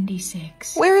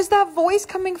 76. Where is that voice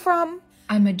coming from?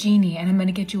 I'm a genie and I'm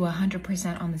gonna get you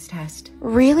 100% on this test.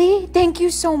 Really? Thank you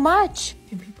so much.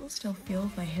 Do people still feel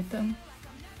if I hit them?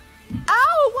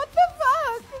 Ow, what the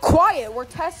fuck? Quiet, we're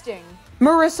testing.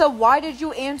 Marissa, why did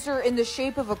you answer in the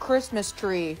shape of a Christmas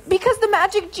tree? Because the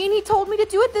magic genie told me to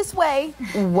do it this way.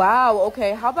 Wow,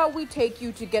 okay, how about we take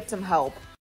you to get some help?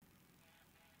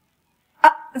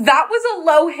 That was a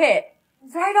low hit.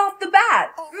 Right off the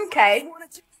bat. Okay.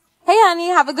 Hey, honey,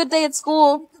 have a good day at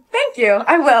school. Thank you.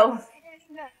 I will.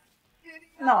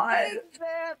 Not.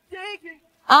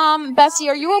 Bessie,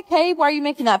 are you okay? Why are you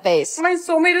making that face? My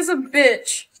soulmate is a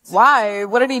bitch. Why?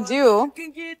 What did he do?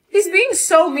 He's being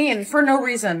so mean for no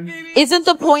reason. Isn't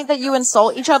the point that you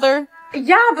insult each other?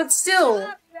 Yeah, but still.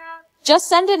 Just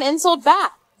send an insult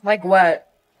back. Like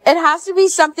what? It has to be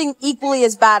something equally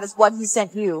as bad as what he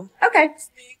sent you. Okay.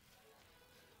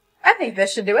 I think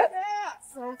this should do it.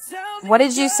 What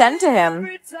did you send to him?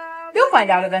 You'll find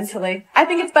out eventually. I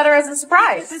think it's better as a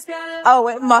surprise. Oh,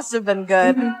 it must have been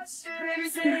good.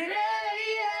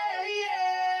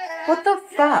 What the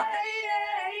fuck?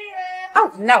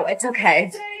 Oh, no, it's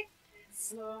okay.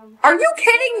 Are you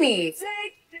kidding me?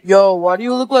 Yo, why do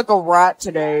you look like a rat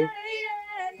today?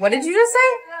 What did you just say?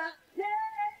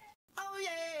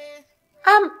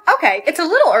 Okay, it's a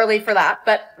little early for that,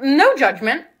 but no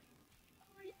judgment.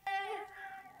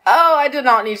 Oh, I did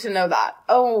not need to know that.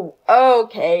 Oh,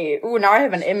 okay. Ooh, now I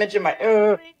have an image in my,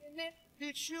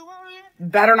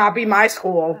 Better not be my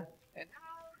school.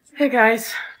 Hey,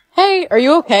 guys. Hey, are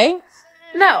you okay?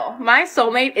 No, my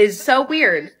soulmate is so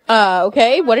weird.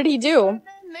 Okay. What did he do?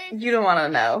 You don't want to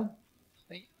know.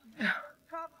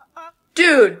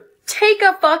 Dude, take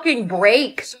a fucking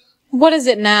break. What is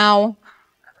it now?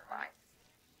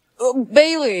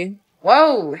 Bailey,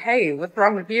 Whoa, hey, what's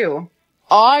wrong with you?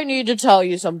 I need to tell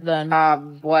you something.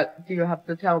 What do you have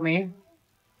to tell me?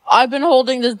 I've been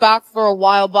holding this back for a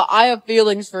while, but I have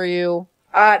feelings for you.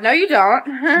 No you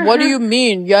don't. What do you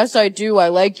mean? Yes, I do. I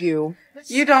like you.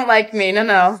 You don't like me.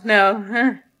 No.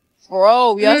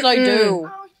 Bro, yes, I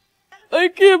do. I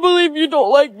can't believe you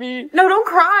don't like me. No, don't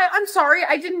cry. I'm sorry.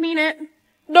 I didn't mean it.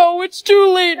 No, it's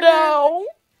too late now.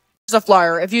 It's a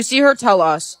flyer. If you see her, tell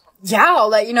us. Yeah, I'll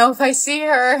let you know if I see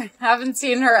her. Haven't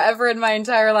seen her ever in my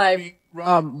entire life.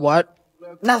 What?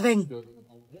 Nothing.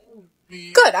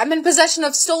 Good, I'm in possession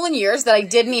of stolen years that I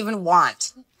didn't even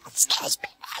want. Excuse me,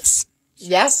 miss.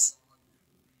 Yes?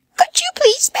 Could you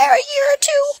please spare a year or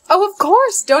two? Oh, of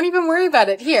course. Don't even worry about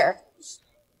it. Here.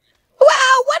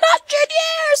 Wow, 100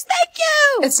 years! Thank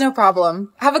you! It's no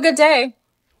problem. Have a good day.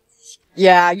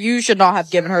 Yeah, you should not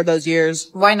have given her those years.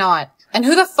 Why not? And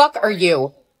who the fuck are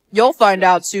you? You'll find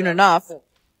out soon enough.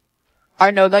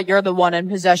 I know that you're the one in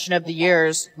possession of the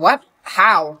years. What?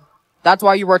 How? That's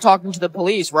why you were talking to the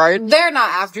police, right? They're not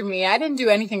after me. I didn't do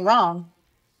anything wrong.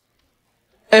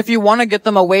 If you want to get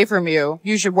them away from you,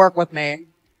 you should work with me.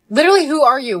 Literally, who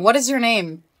are you? What is your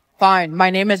name? Fine, my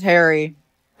name is Harry.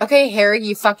 Okay, Harry,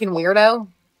 you fucking weirdo.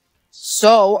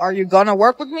 So, are you gonna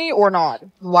work with me or not?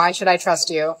 Why should I trust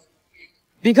you?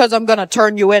 Because I'm gonna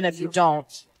turn you in if you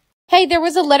don't. Hey, there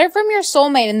was a letter from your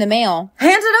soulmate in the mail.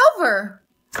 Hand it over!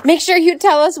 Make sure you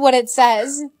tell us what it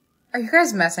says. Are you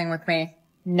guys messing with me?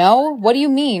 No? What do you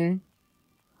mean?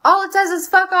 All it says is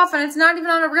fuck off and it's not even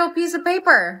on a real piece of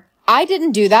paper. I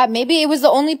didn't do that. Maybe it was the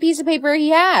only piece of paper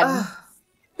he had. Ugh.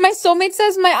 My soulmate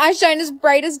says my eyes shine as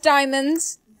bright as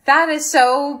diamonds. That is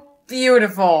so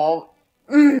beautiful.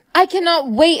 I cannot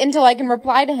wait until I can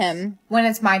reply to him. When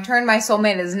it's my turn, my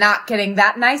soulmate is not getting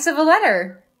that nice of a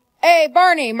letter. Hey,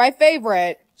 Barney, my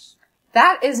favorite.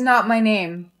 That is not my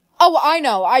name. Oh, I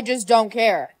know. I just don't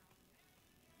care.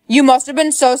 You must have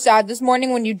been so sad this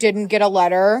morning when you didn't get a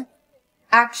letter.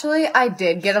 Actually, I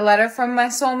did get a letter from my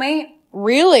soulmate.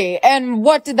 Really? And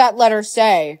what did that letter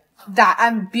say? That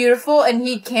I'm beautiful and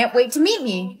he can't wait to meet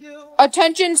me.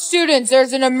 Attention students,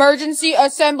 there's an emergency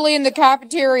assembly in the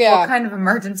cafeteria. What kind of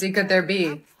emergency could there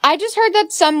be? I just heard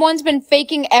that someone's been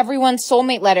faking everyone's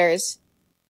soulmate letters.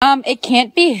 It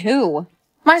can't be who?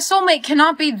 My soulmate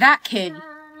cannot be that kid.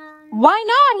 Why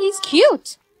not? He's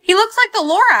cute. He looks like the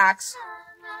Lorax.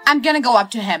 I'm gonna go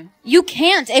up to him. You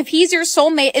can't. If he's your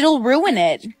soulmate, it'll ruin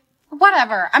it.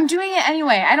 Whatever. I'm doing it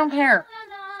anyway. I don't care.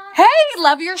 Hey,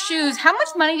 love your shoes. How much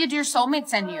money did your soulmate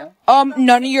send you?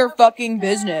 None of your fucking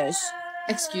business.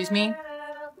 Excuse me?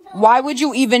 Why would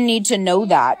you even need to know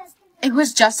that? It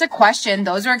was just a question.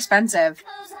 Those are expensive.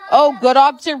 Oh, good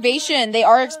observation. They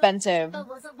are expensive.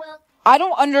 I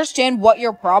don't understand what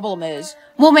your problem is.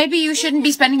 Well, maybe you shouldn't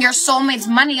be spending your soulmate's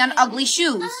money on ugly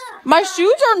shoes. My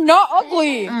shoes are not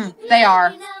ugly. They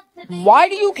are. Why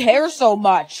do you care so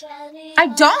much? I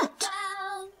don't.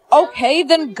 Okay,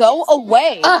 then go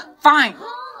away. Fine.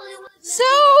 So,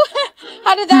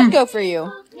 how did that go for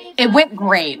you? It went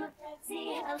great.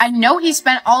 I know he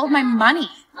spent all of my money.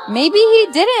 Maybe he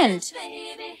didn't.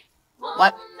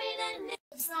 What?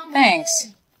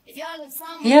 Thanks.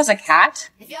 He has a cat?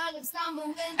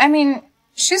 I mean,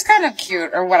 she's kind of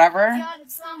cute or whatever.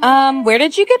 Where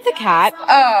did you get the cat?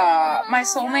 My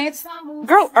soulmates?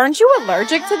 Girl, aren't you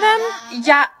allergic to them?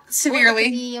 Yeah,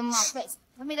 severely.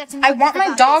 I want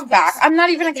my dog back. I'm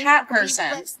not even a cat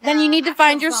person. Then you need to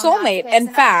find your soulmate,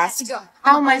 and fast.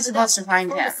 How am I supposed to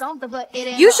find him?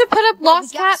 You should put up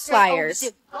lost cat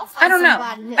flyers. I don't know.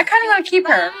 I kind of want to keep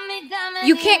her.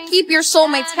 You can't keep your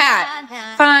soulmate's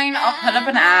cat. Fine, I'll put up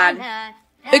an ad.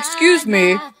 Excuse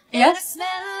me. Yes?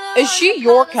 Is she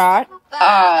your cat?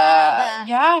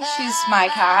 Yeah, she's my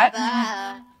cat.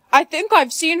 I think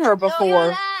I've seen her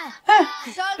before.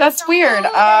 That's weird.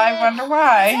 I wonder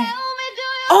why.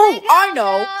 Oh, I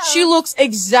know. She looks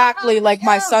exactly like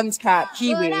my son's cat,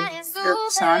 Kiwi. Your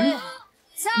son?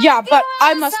 Yeah, but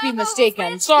I must be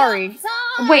mistaken. Sorry.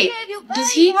 Wait,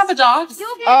 does he have a dog?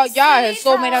 Yeah, his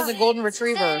soulmate has a golden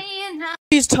retriever.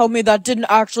 Please tell me that didn't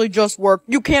actually just work.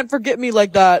 You can't forget me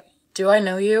like that. Do I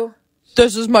know you?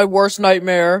 This is my worst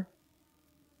nightmare.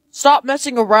 Stop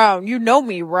messing around. You know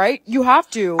me, right? You have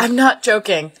to. I'm not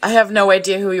joking. I have no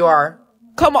idea who you are.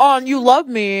 Come on, you love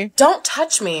me. Don't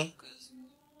touch me.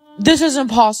 This is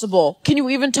impossible. Can you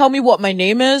even tell me what my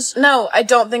name is? No, I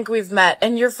don't think we've met,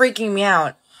 and you're freaking me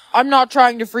out. I'm not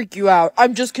trying to freak you out.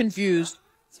 I'm just confused.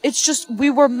 It's just we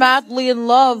were madly in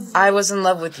love. I was in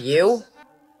love with you?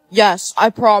 Yes, I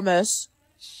promise.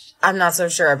 I'm not so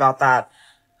sure about that.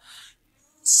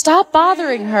 Stop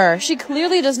bothering her. She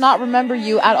clearly does not remember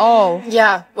you at all.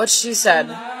 Yeah, what she said.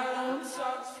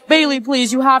 Bailey,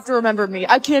 please, you have to remember me.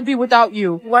 I can't be without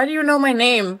you. Why do you know my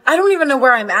name? I don't even know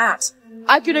where I'm at.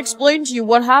 I can explain to you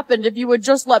what happened if you would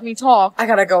just let me talk. I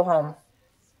gotta go home.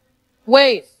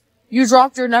 Wait, you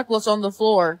dropped your necklace on the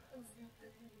floor.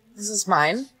 This is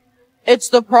mine? It's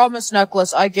the promise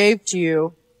necklace I gave to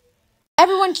you.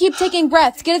 Everyone keep taking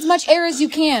breaths. Get as much air as you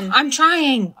can. I'm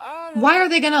trying. Why are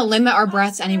they gonna limit our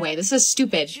breaths anyway? This is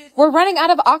stupid. We're running out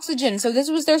of oxygen, so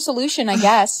this was their solution, I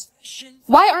guess.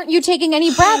 Why aren't you taking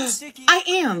any breaths? I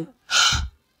am.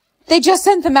 They just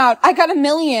sent them out. I got 1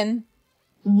 million.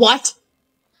 What?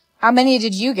 How many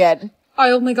did you get?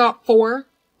 I only got 4.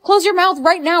 Close your mouth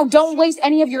right now. Don't waste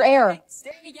any of your air.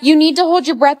 You need to hold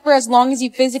your breath for as long as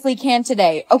you physically can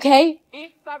today, okay?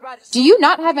 Do you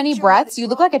not have any breaths? You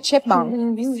look like a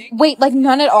chipmunk. Wait, like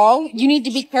none at all? You need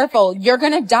to be careful. You're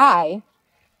gonna die.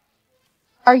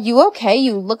 Are you okay?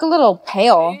 You look a little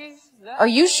pale. Are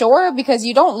you sure? Because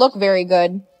you don't look very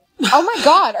good. Oh my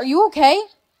god, are you okay?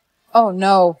 Oh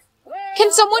no.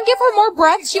 Can someone give her more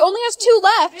breaths? She only has 2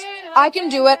 left. I can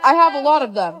do it. I have a lot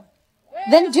of them.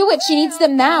 Then do it. She needs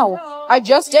them now. I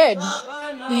just did.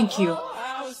 Thank you.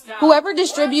 Whoever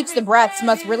distributes the breaths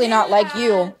must really not like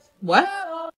you. What?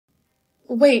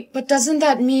 Wait, but doesn't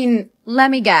that mean... Let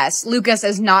me guess. Lucas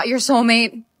is not your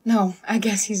soulmate? No, I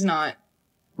guess he's not.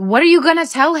 What are you gonna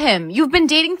tell him? You've been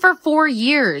dating for 4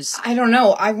 years. I don't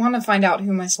know. I want to find out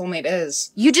who my soulmate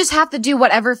is. You just have to do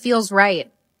whatever feels right.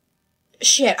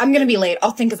 Shit, I'm gonna be late.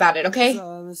 I'll think about it, okay?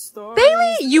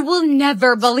 Bailey, you will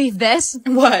never believe this.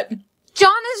 What?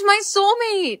 John is my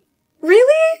soulmate.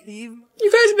 Really?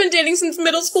 You guys have been dating since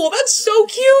middle school. That's so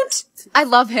cute. I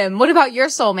love him. What about your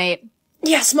soulmate?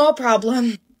 Yeah, small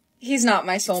problem. He's not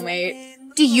my soulmate.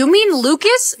 Do you mean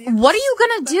Lucas? What are you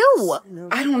gonna do?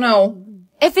 I don't know.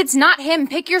 If it's not him,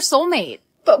 pick your soulmate.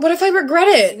 But what if I regret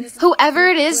it? Whoever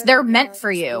it is, they're meant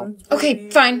for you. Okay,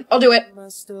 fine. I'll do it.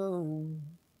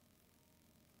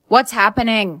 What's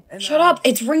happening? Shut up.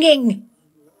 It's ringing.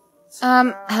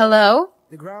 Hello?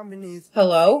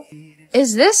 Hello?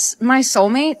 Is this my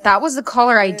soulmate? That was the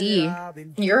caller ID.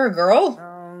 You're a girl?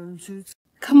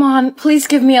 Come on, please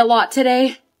give me a lot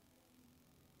today.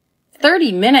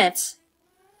 30 minutes?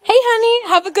 Hey,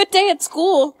 honey, have a good day at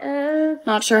school.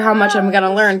 Not sure how much I'm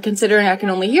gonna learn, considering I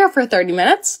can only hear for 30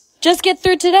 minutes. Just get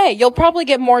through today. You'll probably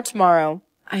get more tomorrow.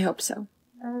 I hope so.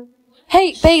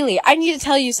 Hey, Bailey, I need to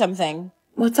tell you something.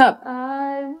 What's up?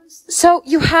 So,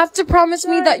 you have to promise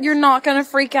me that you're not gonna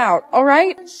freak out,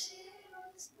 alright?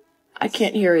 I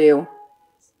can't hear you.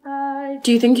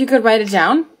 Do you think you could write it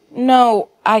down? No,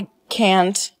 I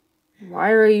can't.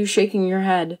 Why are you shaking your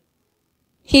head?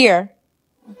 Here.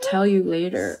 I'll tell you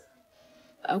later.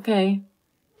 Okay.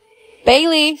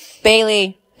 Bailey!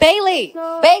 Bailey! Bailey!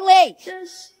 Bailey!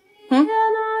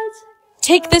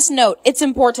 Take this note. It's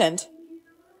important.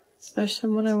 There's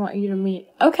someone I want you to meet.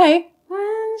 Okay.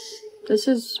 This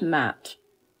is Matt.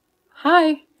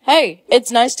 Hi. Hey,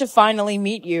 it's nice to finally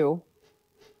meet you.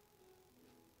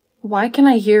 Why can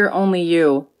I hear only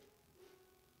you?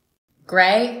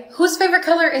 Gray? Whose favorite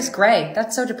color is gray?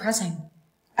 That's so depressing.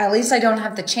 At least I don't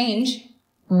have to change.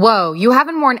 Whoa, you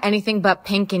haven't worn anything but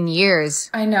pink in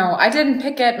years. I know. I didn't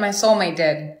pick it. My soulmate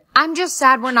did. I'm just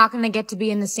sad we're not gonna get to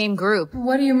be in the same group.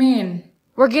 What do you mean?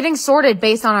 We're getting sorted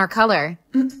based on our color.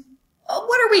 What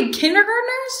are we,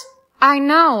 kindergartners? I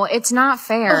know, it's not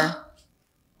fair. Ugh.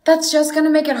 That's just gonna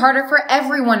make it harder for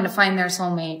everyone to find their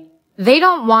soulmate. They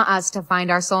don't want us to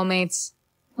find our soulmates.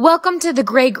 Welcome to the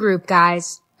gray group,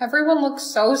 guys. Everyone looks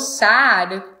so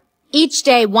sad. Each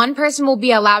day, one person will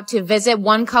be allowed to visit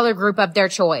one color group of their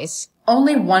choice.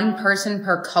 Only one person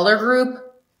per color group?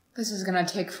 This is gonna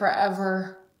take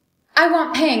forever. I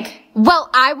want pink. Well,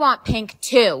 I want pink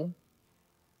too.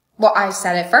 Well, I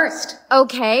said it first.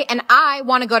 Okay, and I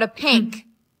want to go to pink.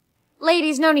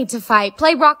 Ladies, no need to fight.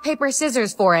 Play rock, paper,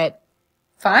 scissors for it.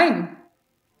 Fine.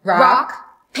 Rock,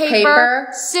 paper,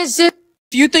 scissors.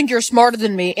 If you think you're smarter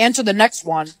than me, answer the next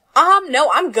one. No,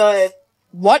 I'm good.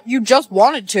 What? You just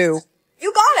wanted to.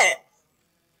 You got it.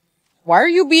 Why are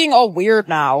you being all weird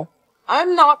now?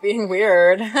 I'm not being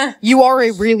weird. You are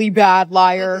a really bad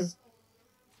liar.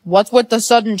 What's with the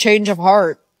sudden change of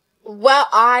heart? Well,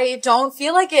 I don't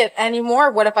feel like it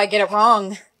anymore. What if I get it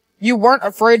wrong? You weren't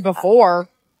afraid before.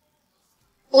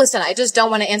 Listen, I just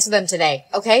don't want to answer them today,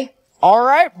 okay?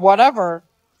 Alright, whatever.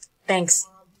 Thanks.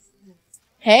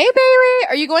 Hey, Bailey,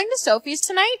 are you going to Sophie's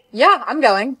tonight? Yeah, I'm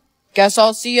going. Guess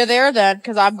I'll see you there then,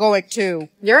 'cause I'm going too.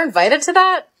 You're invited to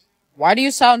that? Why do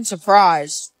you sound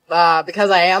surprised?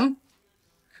 Because I am.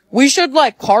 We should,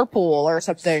 carpool or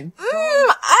something.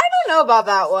 I don't know about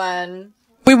that one.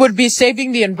 We would be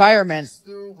saving the environment.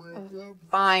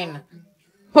 Fine.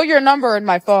 Put your number in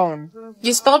my phone.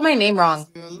 You spelled my name wrong.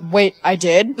 Wait, I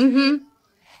did? Mm-hmm.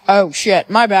 Oh, shit,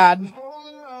 my bad.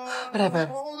 Whatever.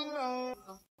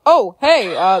 Oh,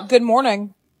 hey, good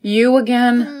morning. You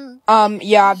again?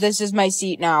 Yeah, this is my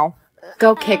seat now.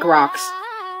 Go kick rocks.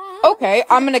 Okay,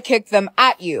 I'm gonna kick them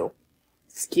at you.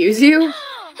 Excuse you?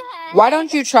 Why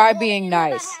don't you try being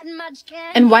nice?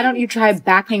 And why don't you try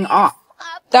backing off?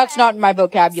 That's not in my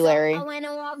vocabulary.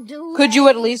 Could you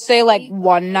at least say,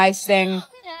 one nice thing?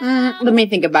 Let me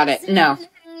think about it. No.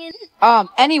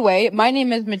 Anyway, my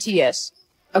name is Matthias.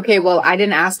 Okay, well, I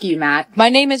didn't ask you, Matt. My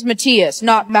name is Matthias,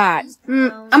 not Matt.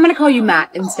 I'm gonna call you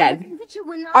Matt instead.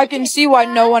 I can see why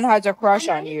no one has a crush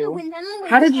on you.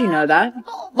 How did you know that?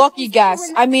 Lucky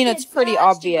guess. I mean, it's pretty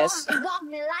obvious.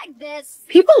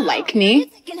 People like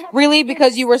me. Really?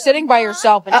 Because you were sitting by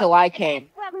yourself until I came.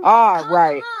 Ah,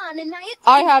 right.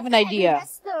 I have an idea.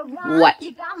 What?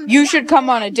 You should come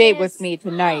on a date with me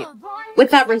tonight.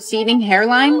 With that receding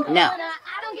hairline? No.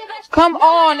 Come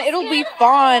on, it'll be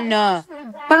fun.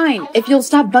 Fine, if you'll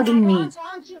stop bugging me.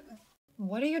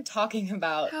 What are you talking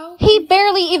about? He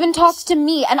barely even talks to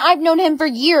me, and I've known him for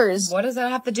years. What does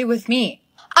that have to do with me?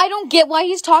 I don't get why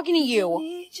he's talking to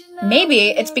you. Maybe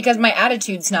it's because my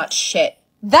attitude's not shit.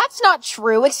 That's not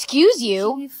true. Excuse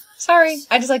you. Sorry,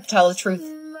 I just like to tell the truth.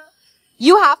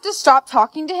 You have to stop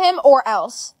talking to him or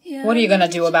else. What are you gonna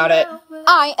do about it?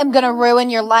 I am gonna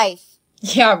ruin your life.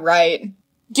 Yeah, right.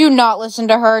 Do not listen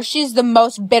to her. She's the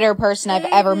most bitter person I've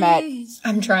ever met.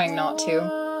 I'm trying not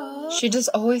to. She just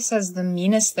always says the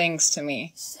meanest things to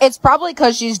me. It's probably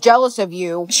because she's jealous of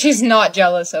you. She's not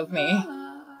jealous of me.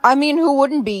 I mean, who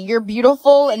wouldn't be? You're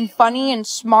beautiful and funny and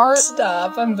smart.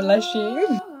 Stop, I'm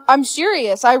blushing. I'm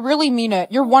serious. I really mean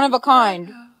it. You're one of a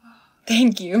kind.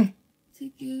 Thank you.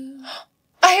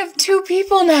 I have 2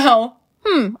 people now.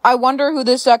 I wonder who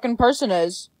this second person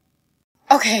is.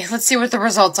 Okay, let's see what the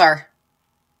results are.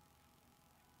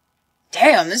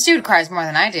 Damn, this dude cries more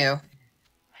than I do.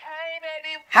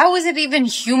 How is it even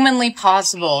humanly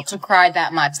possible to cry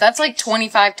that much? That's like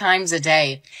 25 times a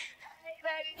day.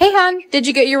 Hey, hon, did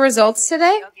you get your results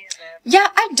today? Yeah,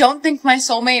 I don't think my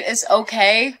soulmate is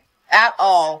okay at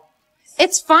all.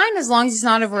 It's fine as long as it's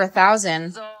not over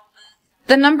 1,000.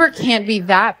 The number can't be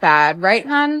that bad, right,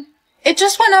 hon? It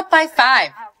just went up by 5.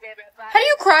 How do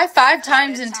you cry 5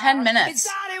 times in 10 minutes?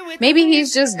 Maybe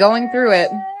he's just going through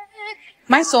it.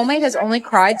 My soulmate has only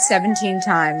cried 17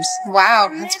 times. Wow,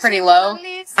 that's pretty low.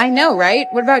 I know, right?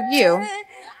 What about you?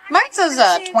 Mine says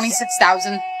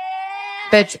 26,000.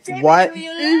 Bitch, what?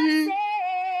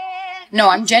 No,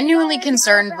 I'm genuinely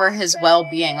concerned for his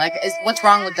well-being. Like, what's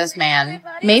wrong with this man?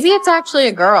 Maybe it's actually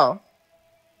a girl.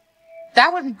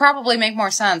 That would probably make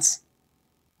more sense.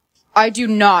 I do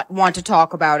not want to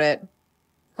talk about it.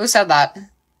 Who said that?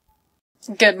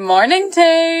 Good morning,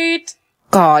 Tate.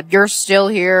 God, you're still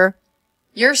here.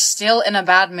 You're still in a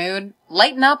bad mood.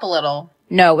 Lighten up a little.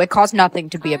 No, it costs nothing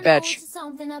to be a bitch.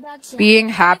 Being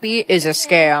happy is a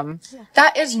scam.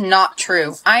 That is not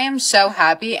true. I am so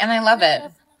happy and I love it.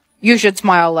 You should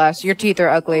smile less. Your teeth are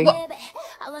ugly.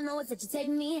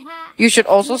 You should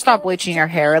also stop bleaching your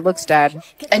hair. It looks dead.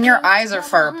 And your eyes are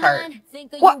far apart.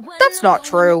 What? That's not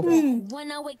true.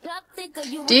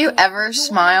 Do you ever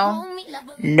smile?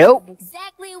 Nope.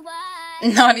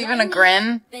 Not even a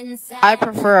grin? I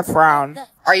prefer a frown.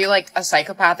 Are you like a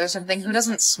psychopath or something? Who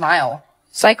doesn't smile?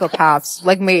 Psychopaths,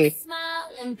 like me.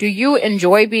 Do you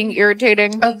enjoy being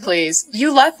irritating? Oh, please.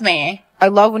 You love me. I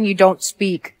love when you don't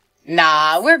speak.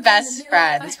 Nah, we're best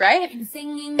friends, right?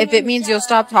 If it means you'll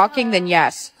stop talking, then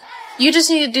yes. You just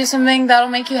need to do something that'll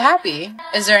make you happy.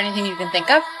 Is there anything you can think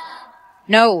of?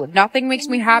 No, nothing makes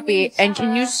me happy, and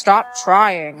can you stop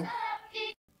trying?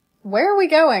 Where are we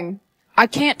going? I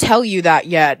can't tell you that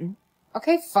yet.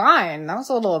 Okay, fine. That was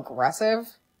a little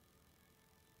aggressive.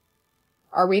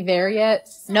 Are we there yet?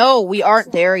 No, we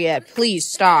aren't there yet. Please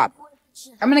stop.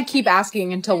 I'm gonna keep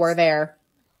asking until we're there.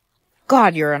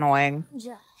 God, you're annoying.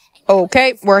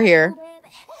 Okay, we're here.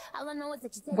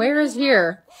 Where is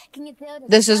here?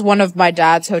 This is one of my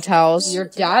dad's hotels. Your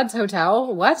dad's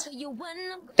hotel? What?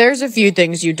 There's a few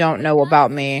things you don't know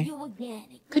about me.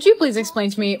 Could you please explain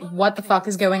to me what the fuck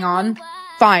is going on?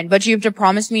 Fine, but you have to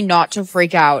promise me not to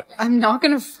freak out. I'm not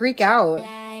gonna freak out.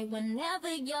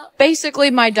 Basically,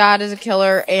 my dad is a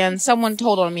killer, and someone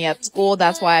told on me at school.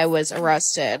 That's why I was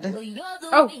arrested.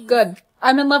 Oh, good.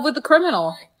 I'm in love with the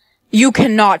criminal. You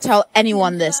cannot tell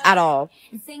anyone this at all.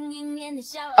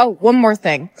 Oh, one more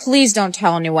thing. Please don't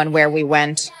tell anyone where we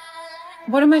went.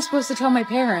 What am I supposed to tell my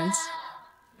parents?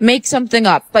 Make something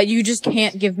up, but you just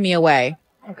can't give me away.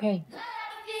 Okay.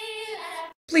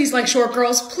 Please like short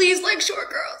girls. Please like short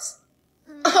girls.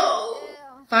 Oh.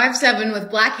 5'7" with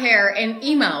black hair and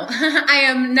emo. I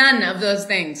am none of those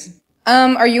things.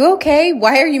 Are you okay?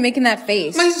 Why are you making that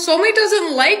face? My soulmate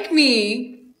doesn't like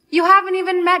me. You haven't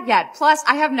even met yet. Plus,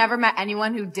 I have never met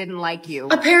anyone who didn't like you.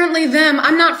 Apparently them.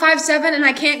 I'm not 5'7" and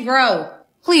I can't grow.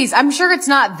 Please, I'm sure it's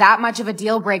not that much of a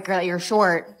deal breaker that you're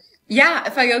short. Yeah,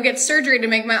 if I go get surgery to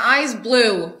make my eyes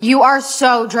blue. You are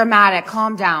so dramatic.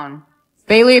 Calm down.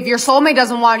 Bailey, if your soulmate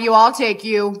doesn't want you, I'll take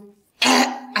you.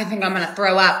 I think I'm gonna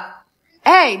throw up.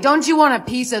 Hey, don't you want a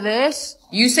piece of this?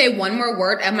 You say one more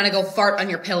word, I'm gonna go fart on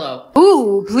your pillow.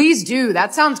 Ooh, please do.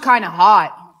 That sounds kinda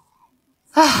hot.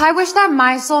 I wish that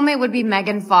my soulmate would be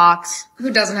Megan Fox.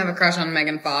 Who doesn't have a crush on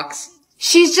Megan Fox?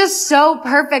 She's just so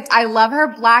perfect. I love her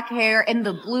black hair and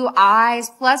the blue eyes.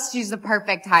 Plus, she's the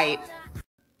perfect height.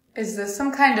 Is this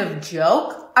some kind of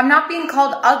joke? I'm not being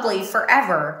called ugly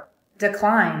forever.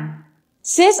 Decline.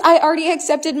 Sis, I already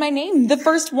accepted my name. The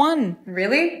first one.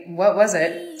 Really? What was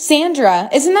it? Sandra.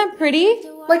 Isn't that pretty?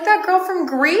 Like that girl from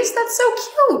Greece? That's so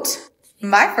cute.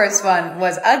 My first one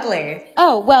was ugly.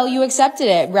 Oh, well, you accepted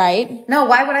it, right? No,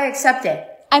 why would I accept it?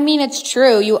 I mean, it's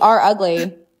true. You are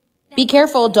ugly. Be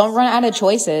careful. Don't run out of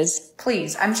choices.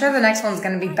 Please, I'm sure the next one's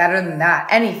gonna be better than that.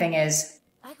 Anything is.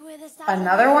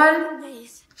 Another one?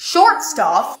 Short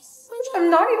stuff?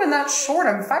 I'm not even that short.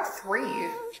 I'm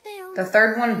 5'3". The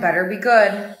third one better be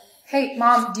good. Hey,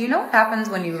 Mom, do you know what happens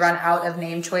when you run out of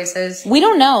name choices? We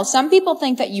don't know. Some people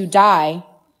think that you die.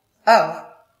 Oh.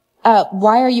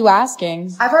 Why are you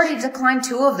asking? I've already declined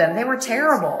 2 of them. They were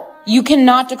terrible. You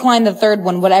cannot decline the third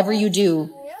one, whatever you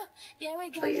do.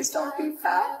 Please don't be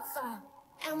fat.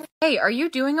 Hey, are you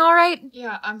doing all right?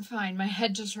 Yeah, I'm fine. My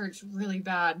head just hurts really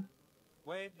bad.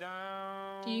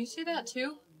 Do you see that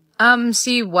too?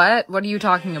 See what? What are you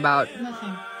talking about?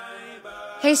 Nothing.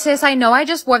 Hey sis, I know I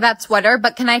just wore that sweater,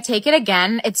 but can I take it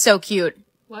again? It's so cute.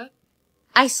 What?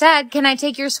 I said, can I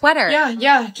take your sweater?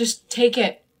 Yeah, just take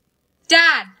it.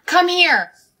 Dad, come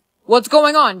here! What's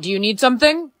going on? Do you need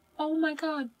something? Oh my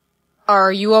god.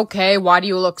 Are you okay? Why do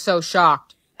you look so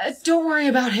shocked? Don't worry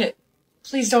about it.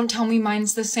 Please don't tell me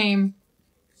mine's the same.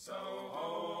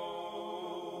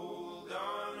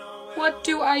 What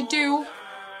do I do?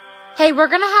 Hey, we're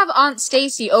gonna have Aunt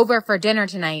Stacy over for dinner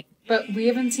tonight. But we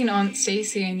haven't seen Aunt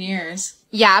Stacy in years.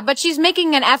 Yeah, but she's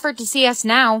making an effort to see us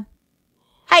now.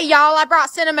 Hey, y'all, I brought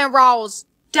cinnamon rolls.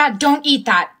 Dad, don't eat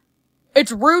that.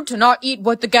 It's rude to not eat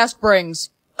what the guest brings.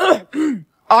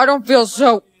 I don't feel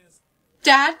so...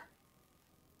 Dad?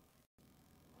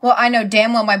 Well, I know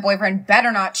damn well my boyfriend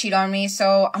better not cheat on me,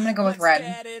 so I'm gonna go with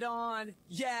red.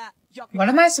 What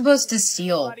am I supposed to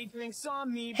steal?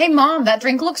 Hey, Mom, that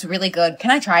drink looks really good.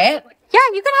 Can I try it? Yeah,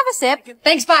 you can have a sip.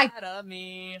 Thanks, bye.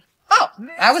 Oh,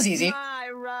 that was easy.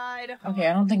 Okay,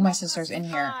 I don't think my sister's in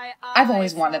here. I've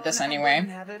always wanted this anyway.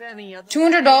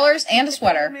 $200 and a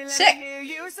sweater. Sick.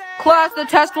 Class, the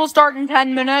test will start in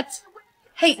 10 minutes.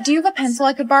 Hey, do you have a pencil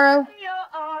I could borrow?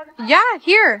 Yeah,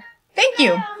 here. Thank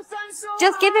you.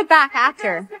 Just give it back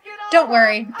after. Don't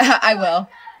worry, I will.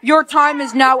 Your time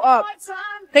is now up.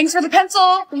 Thanks for the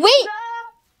pencil. Wait!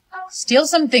 Steal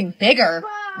something bigger.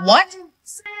 What?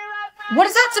 What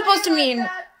is that supposed to mean?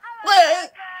 I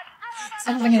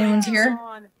don't think anyone's here.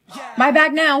 My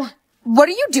bag now. What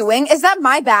are you doing? Is that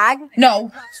my bag?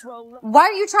 No. Why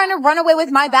are you trying to run away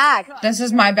with my bag? This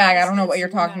is my bag. I don't know what you're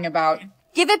talking about.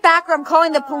 Give it back or I'm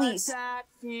calling the police.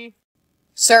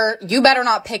 Sir, you better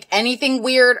not pick anything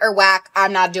weird or whack.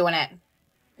 I'm not doing it.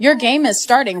 Your game is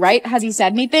starting, right? Has he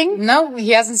said anything? No,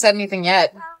 he hasn't said anything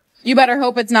yet. You better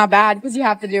hope it's not bad, because you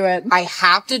have to do it. I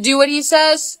have to do what he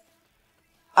says?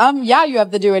 Yeah, you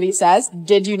have to do what he says.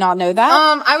 Did you not know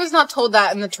that? I was not told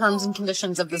that in the terms and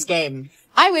conditions of this game.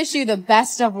 I wish you the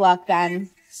best of luck then.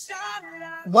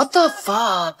 What the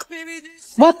fuck?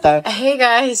 What the? Hey,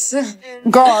 guys.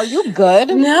 Girl, are you good?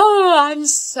 No, I'm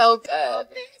so good.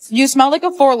 You smell like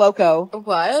a Four Loko.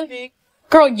 What?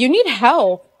 Girl, you need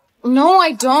help. No,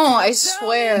 I don't. I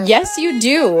swear. Yes, you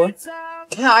do.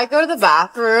 Can I go to the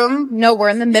bathroom? No, we're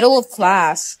in the middle of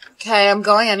class. Okay, I'm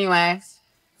going anyway.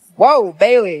 Whoa,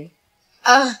 Bailey.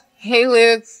 Hey,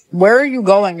 Luke. Where are you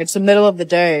going? It's the middle of the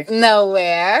day.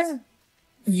 Nowhere.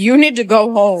 You need to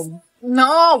go home.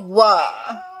 No.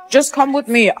 Just come with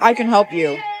me. I can help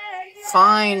you.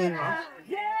 Fine.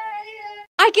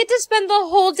 I get to spend the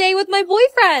whole day with my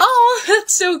boyfriend. Oh,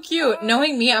 that's so cute.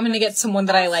 Knowing me, I'm gonna get someone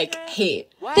that I,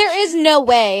 hate. There is no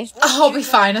way. I'll be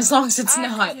fine as long as it's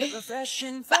not.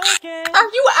 Are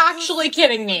you actually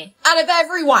kidding me? Out of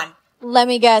everyone. Let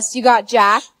me guess, you got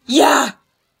Jack? Yeah.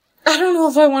 I don't know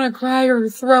if I want to cry or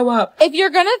throw up. If you're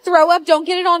gonna throw up, don't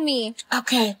get it on me.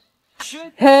 Okay.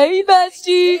 Hey,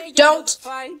 bestie. Don't.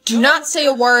 Do not say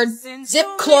a word. Zip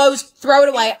closed. Throw it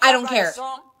away. I don't care.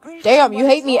 Damn, you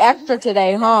hate me extra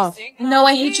today, huh? No,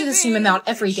 I hate you the same amount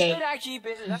every day.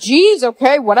 Jeez,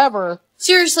 okay, whatever.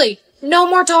 Seriously, no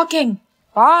more talking.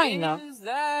 Fine.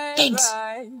 Thanks.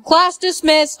 Class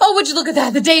dismissed. Oh, would you look at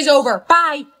that? The day's over.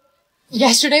 Bye.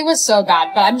 Yesterday was so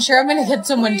bad, but I'm sure I'm gonna get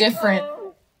someone different.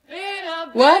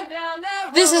 What?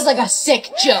 This is like a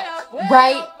sick joke,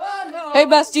 right? Hey,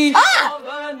 bestie. Ah!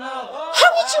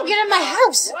 How did you get in my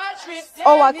house?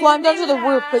 Oh, I climbed onto the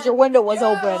roof because your window was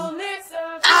open.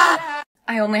 Ah!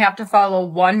 I only have to follow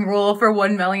one rule for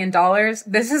 $1 million.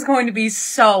 This is going to be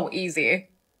so easy.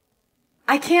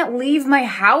 I can't leave my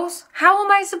house? How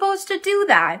am I supposed to do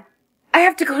that? I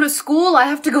have to go to school. I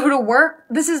have to go to work.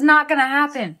 This is not gonna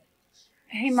happen.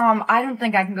 Hey, Mom, I don't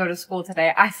think I can go to school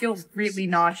today. I feel really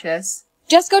nauseous.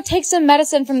 Just go take some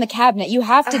medicine from the cabinet. You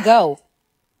have to go.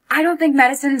 I don't think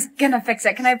medicine's gonna fix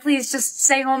it. Can I please just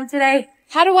stay home today?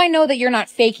 How do I know that you're not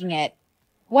faking it?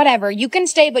 Whatever, you can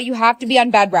stay, but you have to be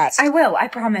on bed rest. I will, I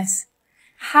promise.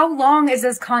 How long is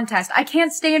this contest? I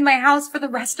can't stay in my house for the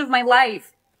rest of my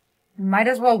life. Might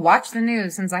as well watch the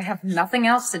news since I have nothing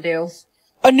else to do.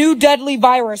 A new deadly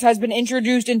virus has been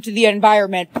introduced into the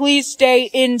environment. Please stay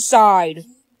inside.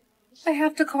 I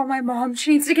have to call my mom.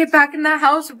 She needs to get back in the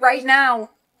house right now.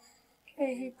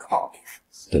 Okay, call.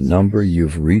 The number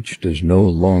you've reached is no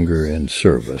longer in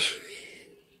service.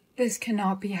 This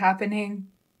cannot be happening.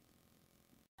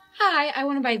 Hi, I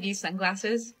want to buy these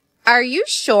sunglasses. Are you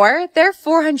sure? They're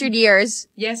 400 years.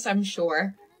 Yes, I'm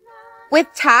sure. With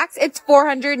tax, it's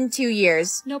 402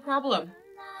 years. No problem.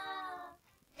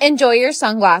 Enjoy your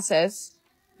sunglasses.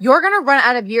 You're gonna run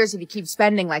out of years if you keep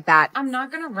spending like that. I'm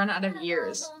not gonna run out of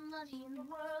years.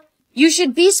 You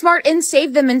should be smart and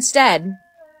save them instead.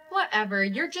 Whatever,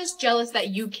 you're just jealous that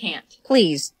you can't.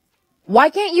 Please. Why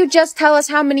can't you just tell us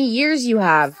how many years you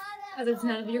have? Because it's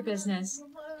none of your business.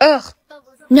 Ugh.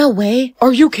 No way.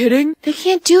 Are you kidding? They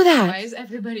can't do that. Why is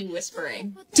everybody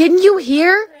whispering? Didn't you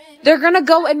hear? They're gonna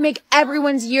go and make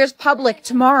everyone's years public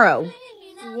tomorrow.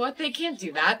 What? They can't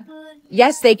do that.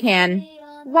 Yes, they can.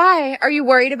 Why? Are you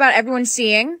worried about everyone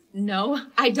seeing? No,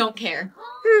 I don't care.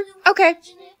 Okay.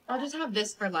 I'll just have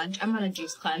this for lunch. I'm on a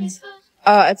juice cleanse.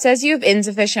 It says you have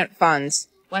insufficient funds.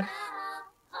 What?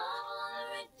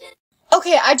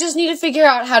 Okay, I just need to figure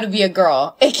out how to be a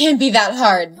girl. It can't be that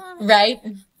hard, right?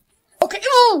 Okay,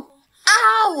 oh!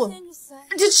 Ow!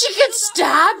 Did she get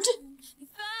stabbed?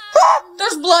 Ah,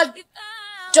 there's blood!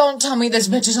 Don't tell me this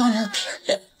bitch is on her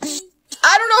period.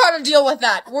 I don't know how to deal with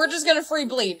that. We're just gonna free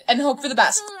bleed and hope for the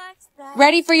best.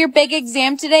 Ready for your big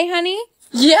exam today, honey?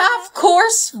 Yeah, of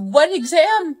course. What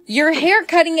exam? Your hair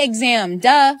cutting exam,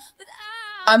 duh.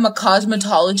 I'm a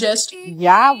cosmetologist.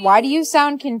 Yeah, why do you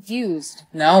sound confused?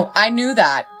 No, I knew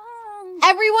that.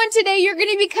 Everyone, today you're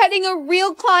gonna be cutting a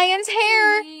real client's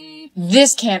hair.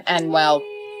 This can't end well.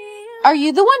 Are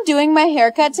you the one doing my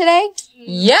haircut today?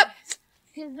 Yep.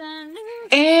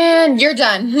 And you're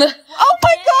done. Oh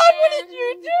my god, what did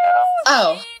you do?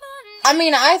 Oh, I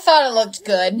mean, I thought it looked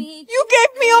good. You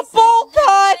gave me a bowl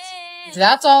cut!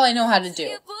 That's all I know how to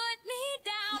do.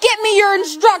 Get me your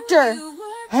instructor!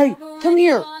 Hey, come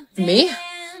here. Me?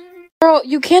 Girl,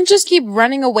 you can't just keep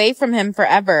running away from him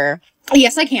forever.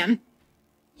 Yes, I can.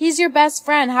 He's your best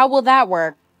friend. How will that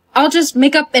work? I'll just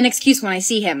make up an excuse when I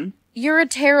see him. You're a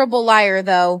terrible liar,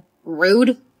 though.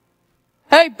 Rude.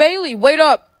 Hey, Bailey, wait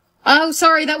up! Oh,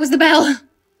 sorry, that was the bell.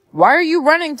 Why are you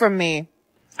running from me?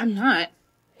 I'm not.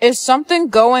 Is something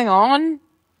going on?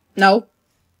 No.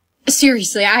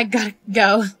 Seriously, I gotta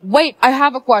go. Wait, I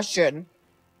have a question.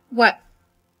 What?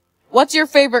 What's your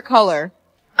favorite color?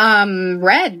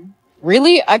 Red.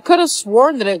 Really? I could have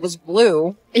sworn that it was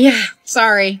blue. Yeah,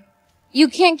 sorry. You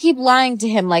can't keep lying to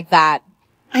him like that.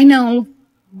 I know.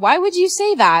 Why would you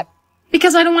say that?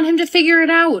 Because I don't want him to figure it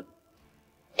out.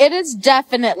 It is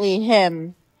definitely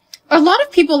him. A lot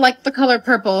of people like the color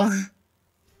purple.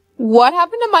 What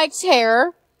happened to Mike's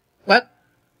hair? What?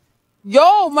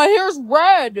 Yo, my hair's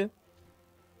red!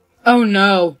 Oh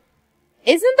no.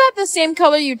 Isn't that the same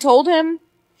color you told him?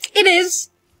 It is.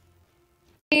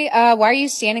 Hey, why are you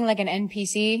standing like an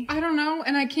NPC? I don't know,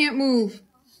 and I can't move.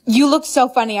 You look so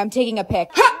funny. I'm taking a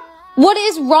pic. What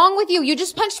is wrong with you? You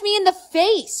just punched me in the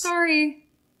face. Sorry.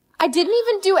 I didn't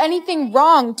even do anything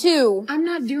wrong, too. I'm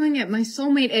not doing it. My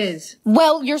soulmate is.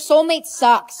 Well, your soulmate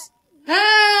sucks. Help!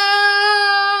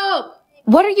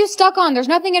 What are you stuck on? There's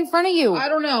nothing in front of you. I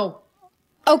don't know.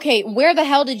 Okay, where the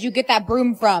hell did you get that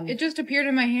broom from? It just appeared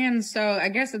in my hands, so I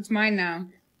guess it's mine now.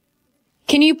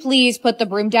 Can you please put the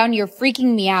broom down? You're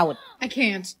freaking me out. I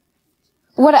can't.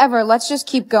 Whatever, let's just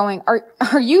keep going.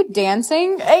 Are you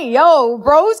dancing? Hey, yo,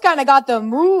 bro's kinda got the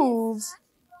moves.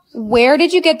 Where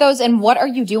did you get those and what are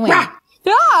you doing?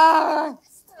 Ah!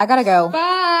 I gotta go.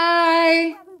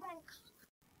 Bye!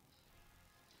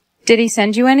 Did he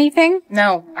send you anything?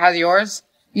 No. How's yours?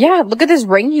 Yeah, look at this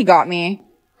ring he got me.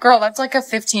 Girl, that's like a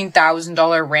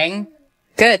 $15,000 ring.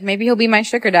 Good, maybe he'll be my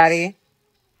sugar daddy.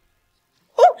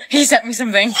 Oh, he sent me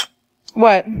something.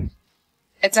 What?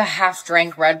 It's a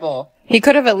half-drank Red Bull. He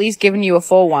could have at least given you a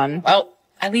full one. Well,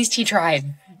 at least he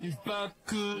tried.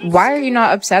 Why are you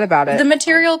not upset about it? The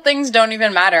material things don't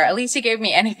even matter. At least he gave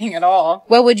me anything at all.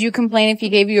 Well, would you complain if he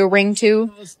gave you a ring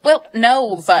too? Well,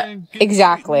 no, but...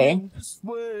 Exactly.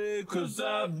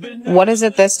 What is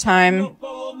it this time?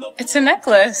 It's a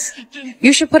necklace.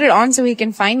 You should put it on so he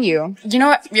can find you. You know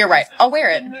what? You're right. I'll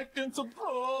wear it.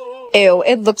 Ew,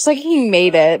 it looks like he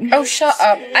made it. Oh, shut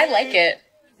up. I like it.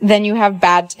 Then you have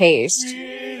bad taste.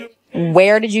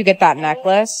 Where did you get that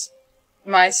necklace?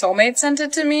 My soulmate sent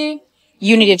it to me.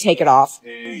 You need to take it off.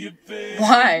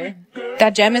 Why?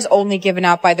 That gem is only given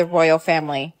out by the royal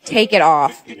family. Take it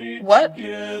off. What?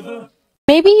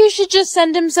 Maybe you should just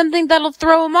send him something that'll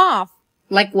throw him off.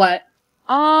 Like what?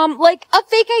 Like a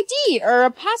fake ID or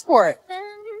a passport.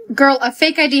 Girl, a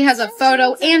fake ID has a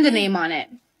photo and a name on it.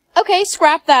 Okay,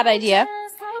 scrap that idea.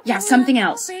 Yeah, something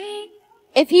else.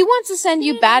 If he wants to send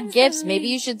you bad gifts, maybe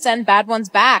you should send bad ones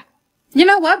back. You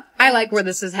know what? I like where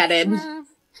this is headed.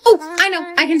 Oh, I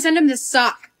know. I can send him this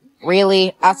sock.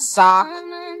 Really? A sock?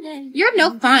 You're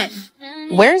no fun.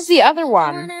 Where's the other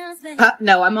one?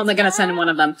 No, I'm only gonna send him one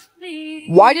of them.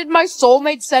 Why did my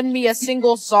soulmate send me a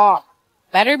single sock?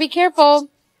 Better be careful.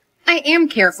 I am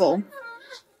careful.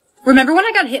 Remember when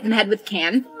I got hit in the head with a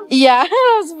can? Yeah,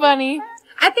 that was funny.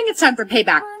 I think it's time for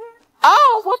payback.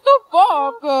 Oh, what the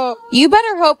fuck? You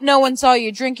better hope no one saw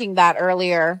you drinking that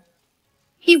earlier.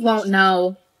 He won't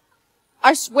know.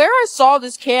 I swear I saw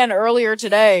this can earlier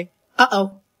today.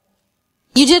 Uh-oh.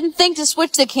 You didn't think to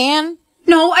switch the can?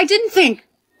 No, I didn't think.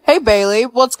 Hey, Bailey,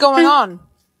 what's going on?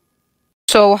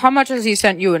 So, how much has he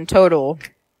sent you in total?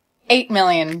 8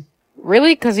 million.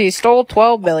 Really? 'Cause he stole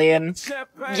 12 million.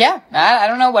 Yeah, I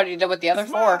don't know what he did with the other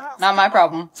 4. Not my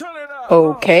problem.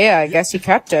 Okay, I guess he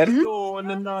kept it.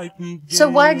 So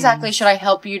why exactly should I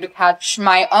help you to catch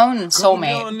my own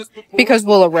soulmate? Because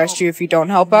we'll arrest you if you don't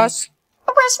help us.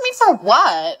 Arrest me for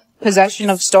what? Possession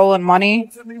of stolen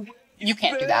money? You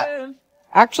can't do that.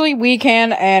 Actually, we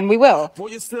can, and we will.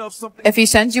 If he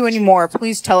sends you any more,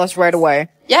 please tell us right away.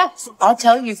 Yeah, I'll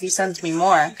tell you if he sends me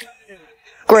more.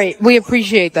 Great, we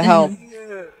appreciate the help.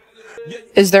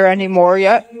 Is there any more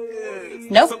yet?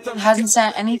 Nope, hasn't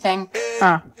sent anything.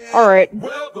 Alright.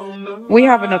 We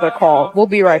have another call. We'll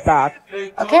be right back.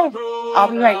 Okay,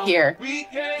 I'll be right here.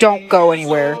 Don't go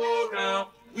anywhere.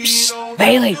 Psst,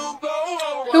 Bailey!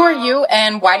 Who are you,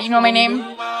 and why do you know my name?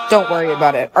 Don't worry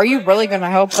about it. Are you really gonna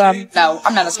help them? No,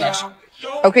 I'm not a snitch.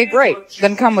 Okay, great.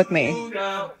 Then come with me.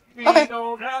 Okay.